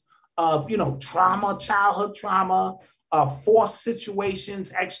because of, trauma, childhood trauma, forced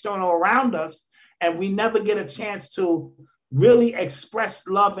situations external around us. And we never get a chance to really express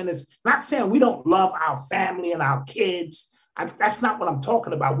love. And it's not saying we don't love our family and our kids. That's not what I'm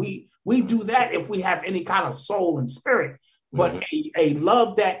talking about. We do that if we have any kind of soul and spirit. But a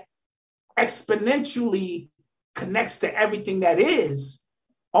love that exponentially connects to everything that is,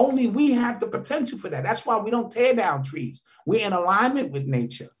 only we have the potential for that. That's why we don't tear down trees. We're in alignment with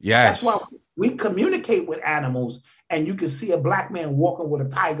nature. Yes. That's why we communicate with animals, and you can see a black man walking with a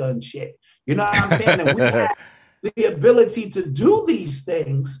tiger and shit. You know what I'm saying? And we have the ability to do these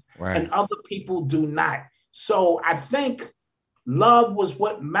things, and other people do not. So I think love was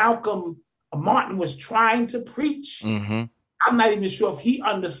what Martin was trying to preach. Mm-hmm. I'm not even sure if he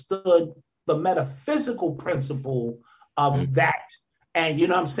understood the metaphysical principle of that. And you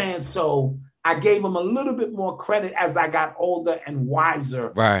know what I'm saying? So I gave him a little bit more credit as I got older and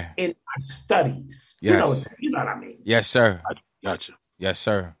wiser in my studies. Yes. You know what I mean? Yes, sir. Gotcha. Yes,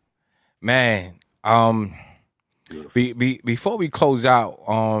 sir. Man, before we close out,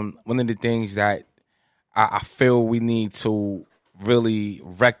 one of the things that I feel we need to really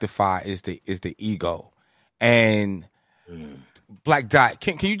rectify is the ego. And Black Dot,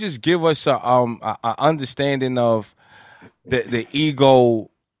 can you just give us a understanding of the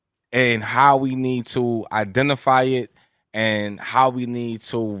ego and how we need to identify it and how we need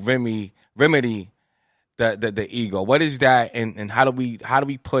to remedy the ego? What is that, and how do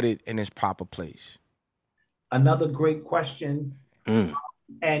we put it in its proper place? Another great question.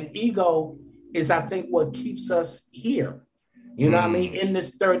 And ego is, I think, what keeps us here. You know what I mean? In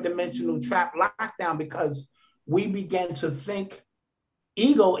this third dimensional trap lockdown, because we began to think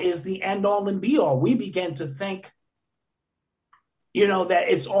ego is the end all and be all. We began to think, that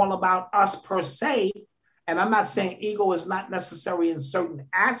it's all about us per se. And I'm not saying ego is not necessary in certain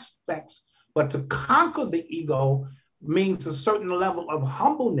aspects, but to conquer the ego means a certain level of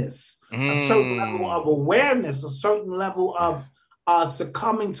humbleness, a certain level of awareness, a certain level of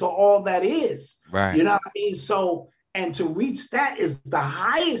succumbing to all that is. Right. You know what I mean? So, and to reach that is the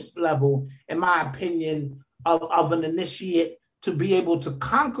highest level, in my opinion, of an initiate to be able to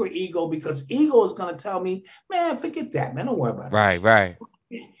conquer ego, because ego is going to tell me, man, forget that, man. Don't worry about it. Right.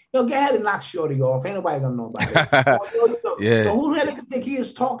 Go ahead and knock Shorty off. Ain't nobody going to know about it. Yeah. So who the hell think he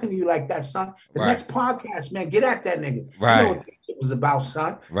is talking to you like that, son? The next podcast, man, get at that nigga. Right. You know what this shit was about,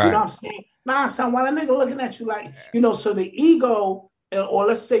 son. Right. You know what I'm saying? Nah, son, why that nigga looking at you like, so the ego, or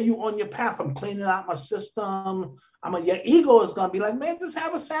let's say you on your path, I'm cleaning out my system. Your ego is going to be like, man, just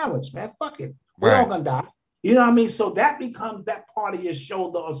have a sandwich, man. Fuck it. We're all going to die. You know what I mean? So that becomes that part of your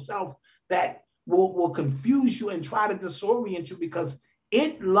shoulder or self that will confuse you and try to disorient you, because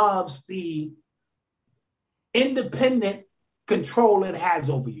it loves the independent control it has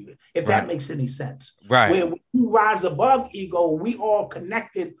over you, if that makes any sense. Right. Where when you rise above ego, we all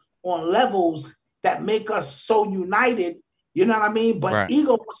connected on levels that make us so united. You know what I mean? But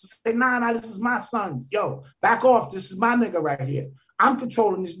ego wants to say, nah, this is my son. Yo, back off. This is my nigga right here. I'm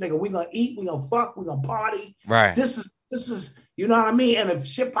controlling this nigga. We're going to eat. We're going to fuck. We're going to party. Right. This is, you know what I mean? And if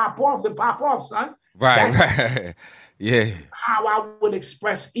shit pop off, then pop off, son. Right. Yeah. How I would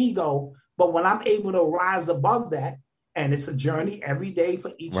express ego. But when I'm able to rise above that, and it's a journey every day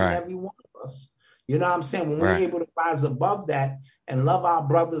for each and every one of us. You know what I'm saying? When we're able to rise above that and love our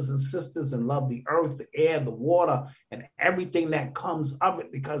brothers and sisters and love the earth, the air, the water, and everything that comes of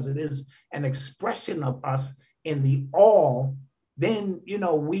it, because it is an expression of us in the all, then,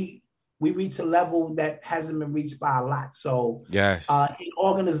 we reach a level that hasn't been reached by a lot. So yes, in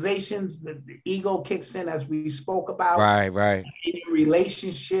organizations, the ego kicks in, as we spoke about. Right. In a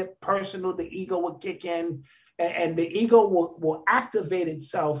relationship, personal, the ego will kick in, and the ego will activate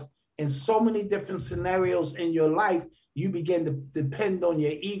itself in so many different scenarios in your life. You begin to depend on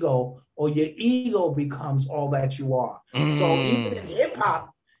your ego, or your ego becomes all that you are. So even in hip hop,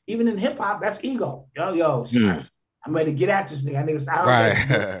 even in hip hop, that's ego. Yo, I'm ready to get at this nigga. Niggas,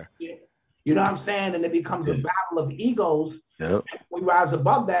 right. You know what I'm saying? And it becomes a battle of egos. Yep. We rise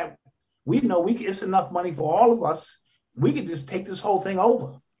above that. We know it's enough money for all of us. We could just take this whole thing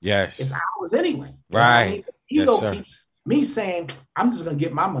over. Yes. It's ours anyway. Right. Ego keeps me saying, I'm just going to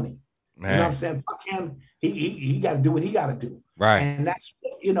get my money. Man. You know what I'm saying? Fuck him. He got to do what he got to do. Right. And that's,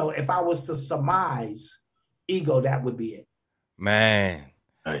 if I was to surmise ego, that would be it. Man.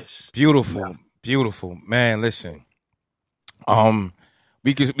 Nice. Beautiful. Nice. Beautiful. Man, listen.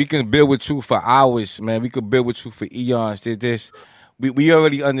 We can build with you for hours, man. We could build with you for eons. We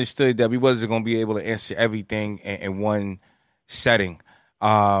already understood that we wasn't going to be able to answer everything in one setting.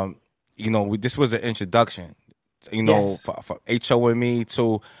 This was an introduction, for HOME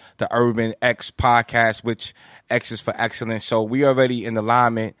to the Urban X podcast, which X is for excellence. So we already in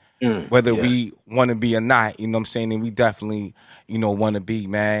alignment, whether we want to be or not, you know what I'm saying? And we definitely, want to be,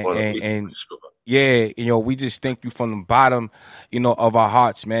 man. We just thank you from the bottom, of our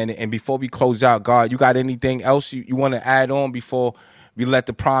hearts, man. And before we close out, God, you got anything else you want to add on before we let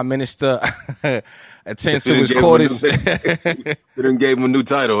the Prime Minister attend to his quarters? We done gave him a new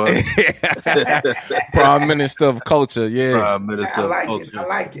title, huh? Prime Minister of Culture, yeah. Prime Minister of Culture. I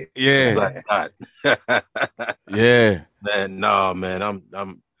like it. Yeah. Yeah. Man, no, man.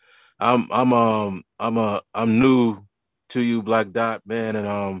 I'm new to you, Black Dot, man,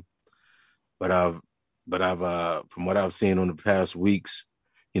 and But I've from what I've seen on the past weeks,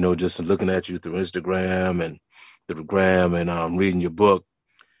 just looking at you through Instagram and reading your book,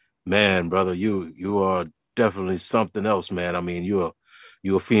 man, brother, you are definitely something else, man. I mean, you're a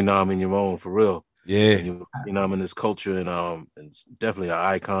phenom in your own, for real. Yeah, and you're a phenom in this culture, and it's definitely an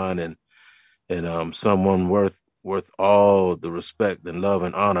icon and someone worth all the respect and love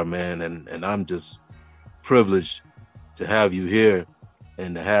and honor, man. And I'm just privileged to have you here.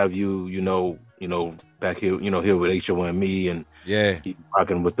 And to have you, back here, here with HOME and keep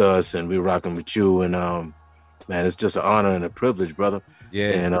rocking with us, and we're rocking with you, and man, it's just an honor and a privilege, brother. Yeah.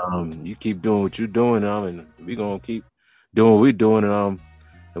 And you keep doing what you're doing, and we're gonna keep doing what we're doing, and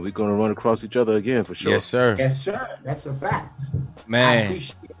we're gonna run across each other again for sure. Yes, sir. Yes, sir. That's a fact. Man,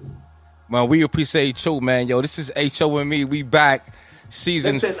 well, we appreciate you, man. Yo, this is HOME. We back,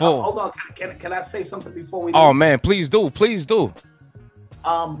 season 4. Hold on. Can I say something before we? Oh man, please do.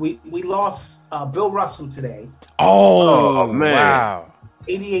 We lost Bill Russell today. Oh man! Wow,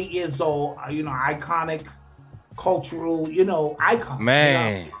 88 years old. Iconic, cultural. Icon.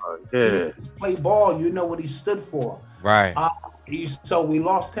 Man, yeah. Play ball. You know what he stood for. Right. So we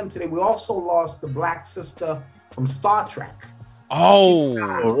lost him today. We also lost the black sister from Star Trek. Oh,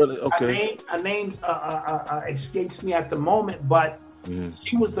 really? Okay. Her name escapes me at the moment, but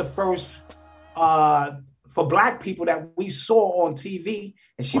she was the first. For black people that we saw on TV,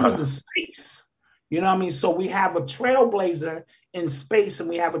 and she was in space. You know what I mean? So we have a trailblazer in space, and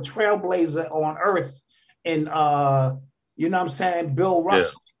we have a trailblazer on Earth. And you know what I'm saying? Bill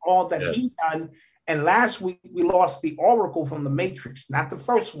Russell, all that he done. And last week we lost the Oracle from the Matrix, not the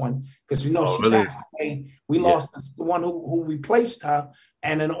first one, because she passed away. We lost the one who replaced her,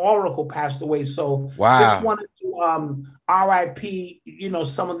 and an Oracle passed away. So just wanted to RIP,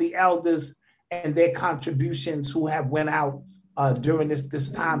 some of the elders and their contributions who have went out during this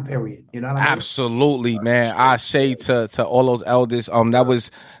time period. You know what I mean? Absolutely, man. I say to all those elders, that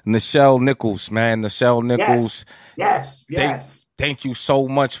was Nichelle Nichols, man. Nichelle Nichols. Yes. Thank you so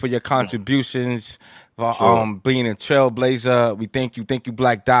much for your contributions, for being a trailblazer. We thank you,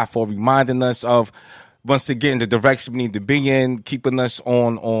 Black Dot, for reminding us of, once again, the direction we need to be in, keeping us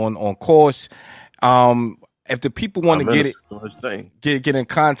on course. If the people want to get in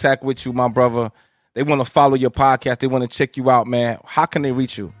contact with you, my brother, they want to follow your podcast, they want to check you out, man, how can they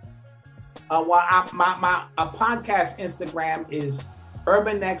reach you? My podcast Instagram is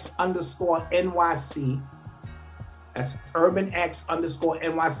UrbanX_NYC. That's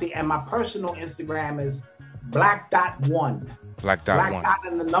UrbanX_NYC. And my personal Instagram is Black.1. Black Dot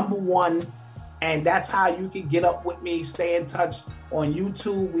and the number 1. And that's how you can get up with me, stay in touch on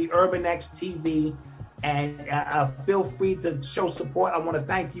YouTube. We UrbanX TV. And feel free to show support. I want to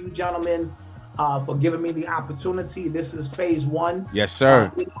thank you, gentlemen, for giving me the opportunity. This is phase 1. Yes,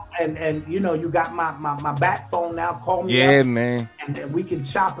 sir. And you got my back phone now. Call me. Yeah, man. And we can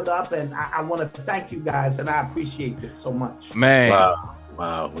chop it up. And I want to thank you guys, and I appreciate this so much. Man.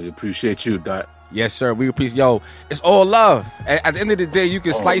 Wow. We appreciate you, Dot. Yes, sir. We appreciate. Yo, it's all love. At the end of the day, you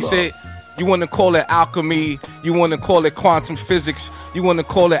can slice it. You want to call it alchemy. You want to call it quantum physics. You want to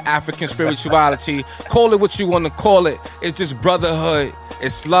call it African spirituality. Call it what you want to call it. It's just brotherhood.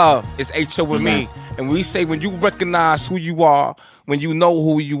 It's love. It's HOME. And we say when you recognize who you are, when you know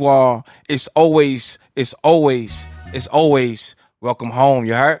who you are, it's always welcome home.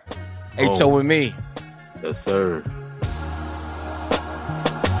 You heard? H.O. and me. Yes, sir.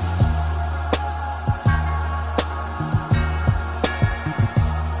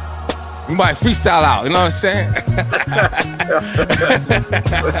 We might freestyle out, you know what I'm saying?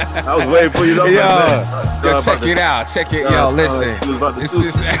 I was waiting for you to Yo, check it out. Check it. Yo, listen. This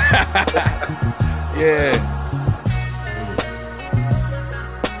is yeah.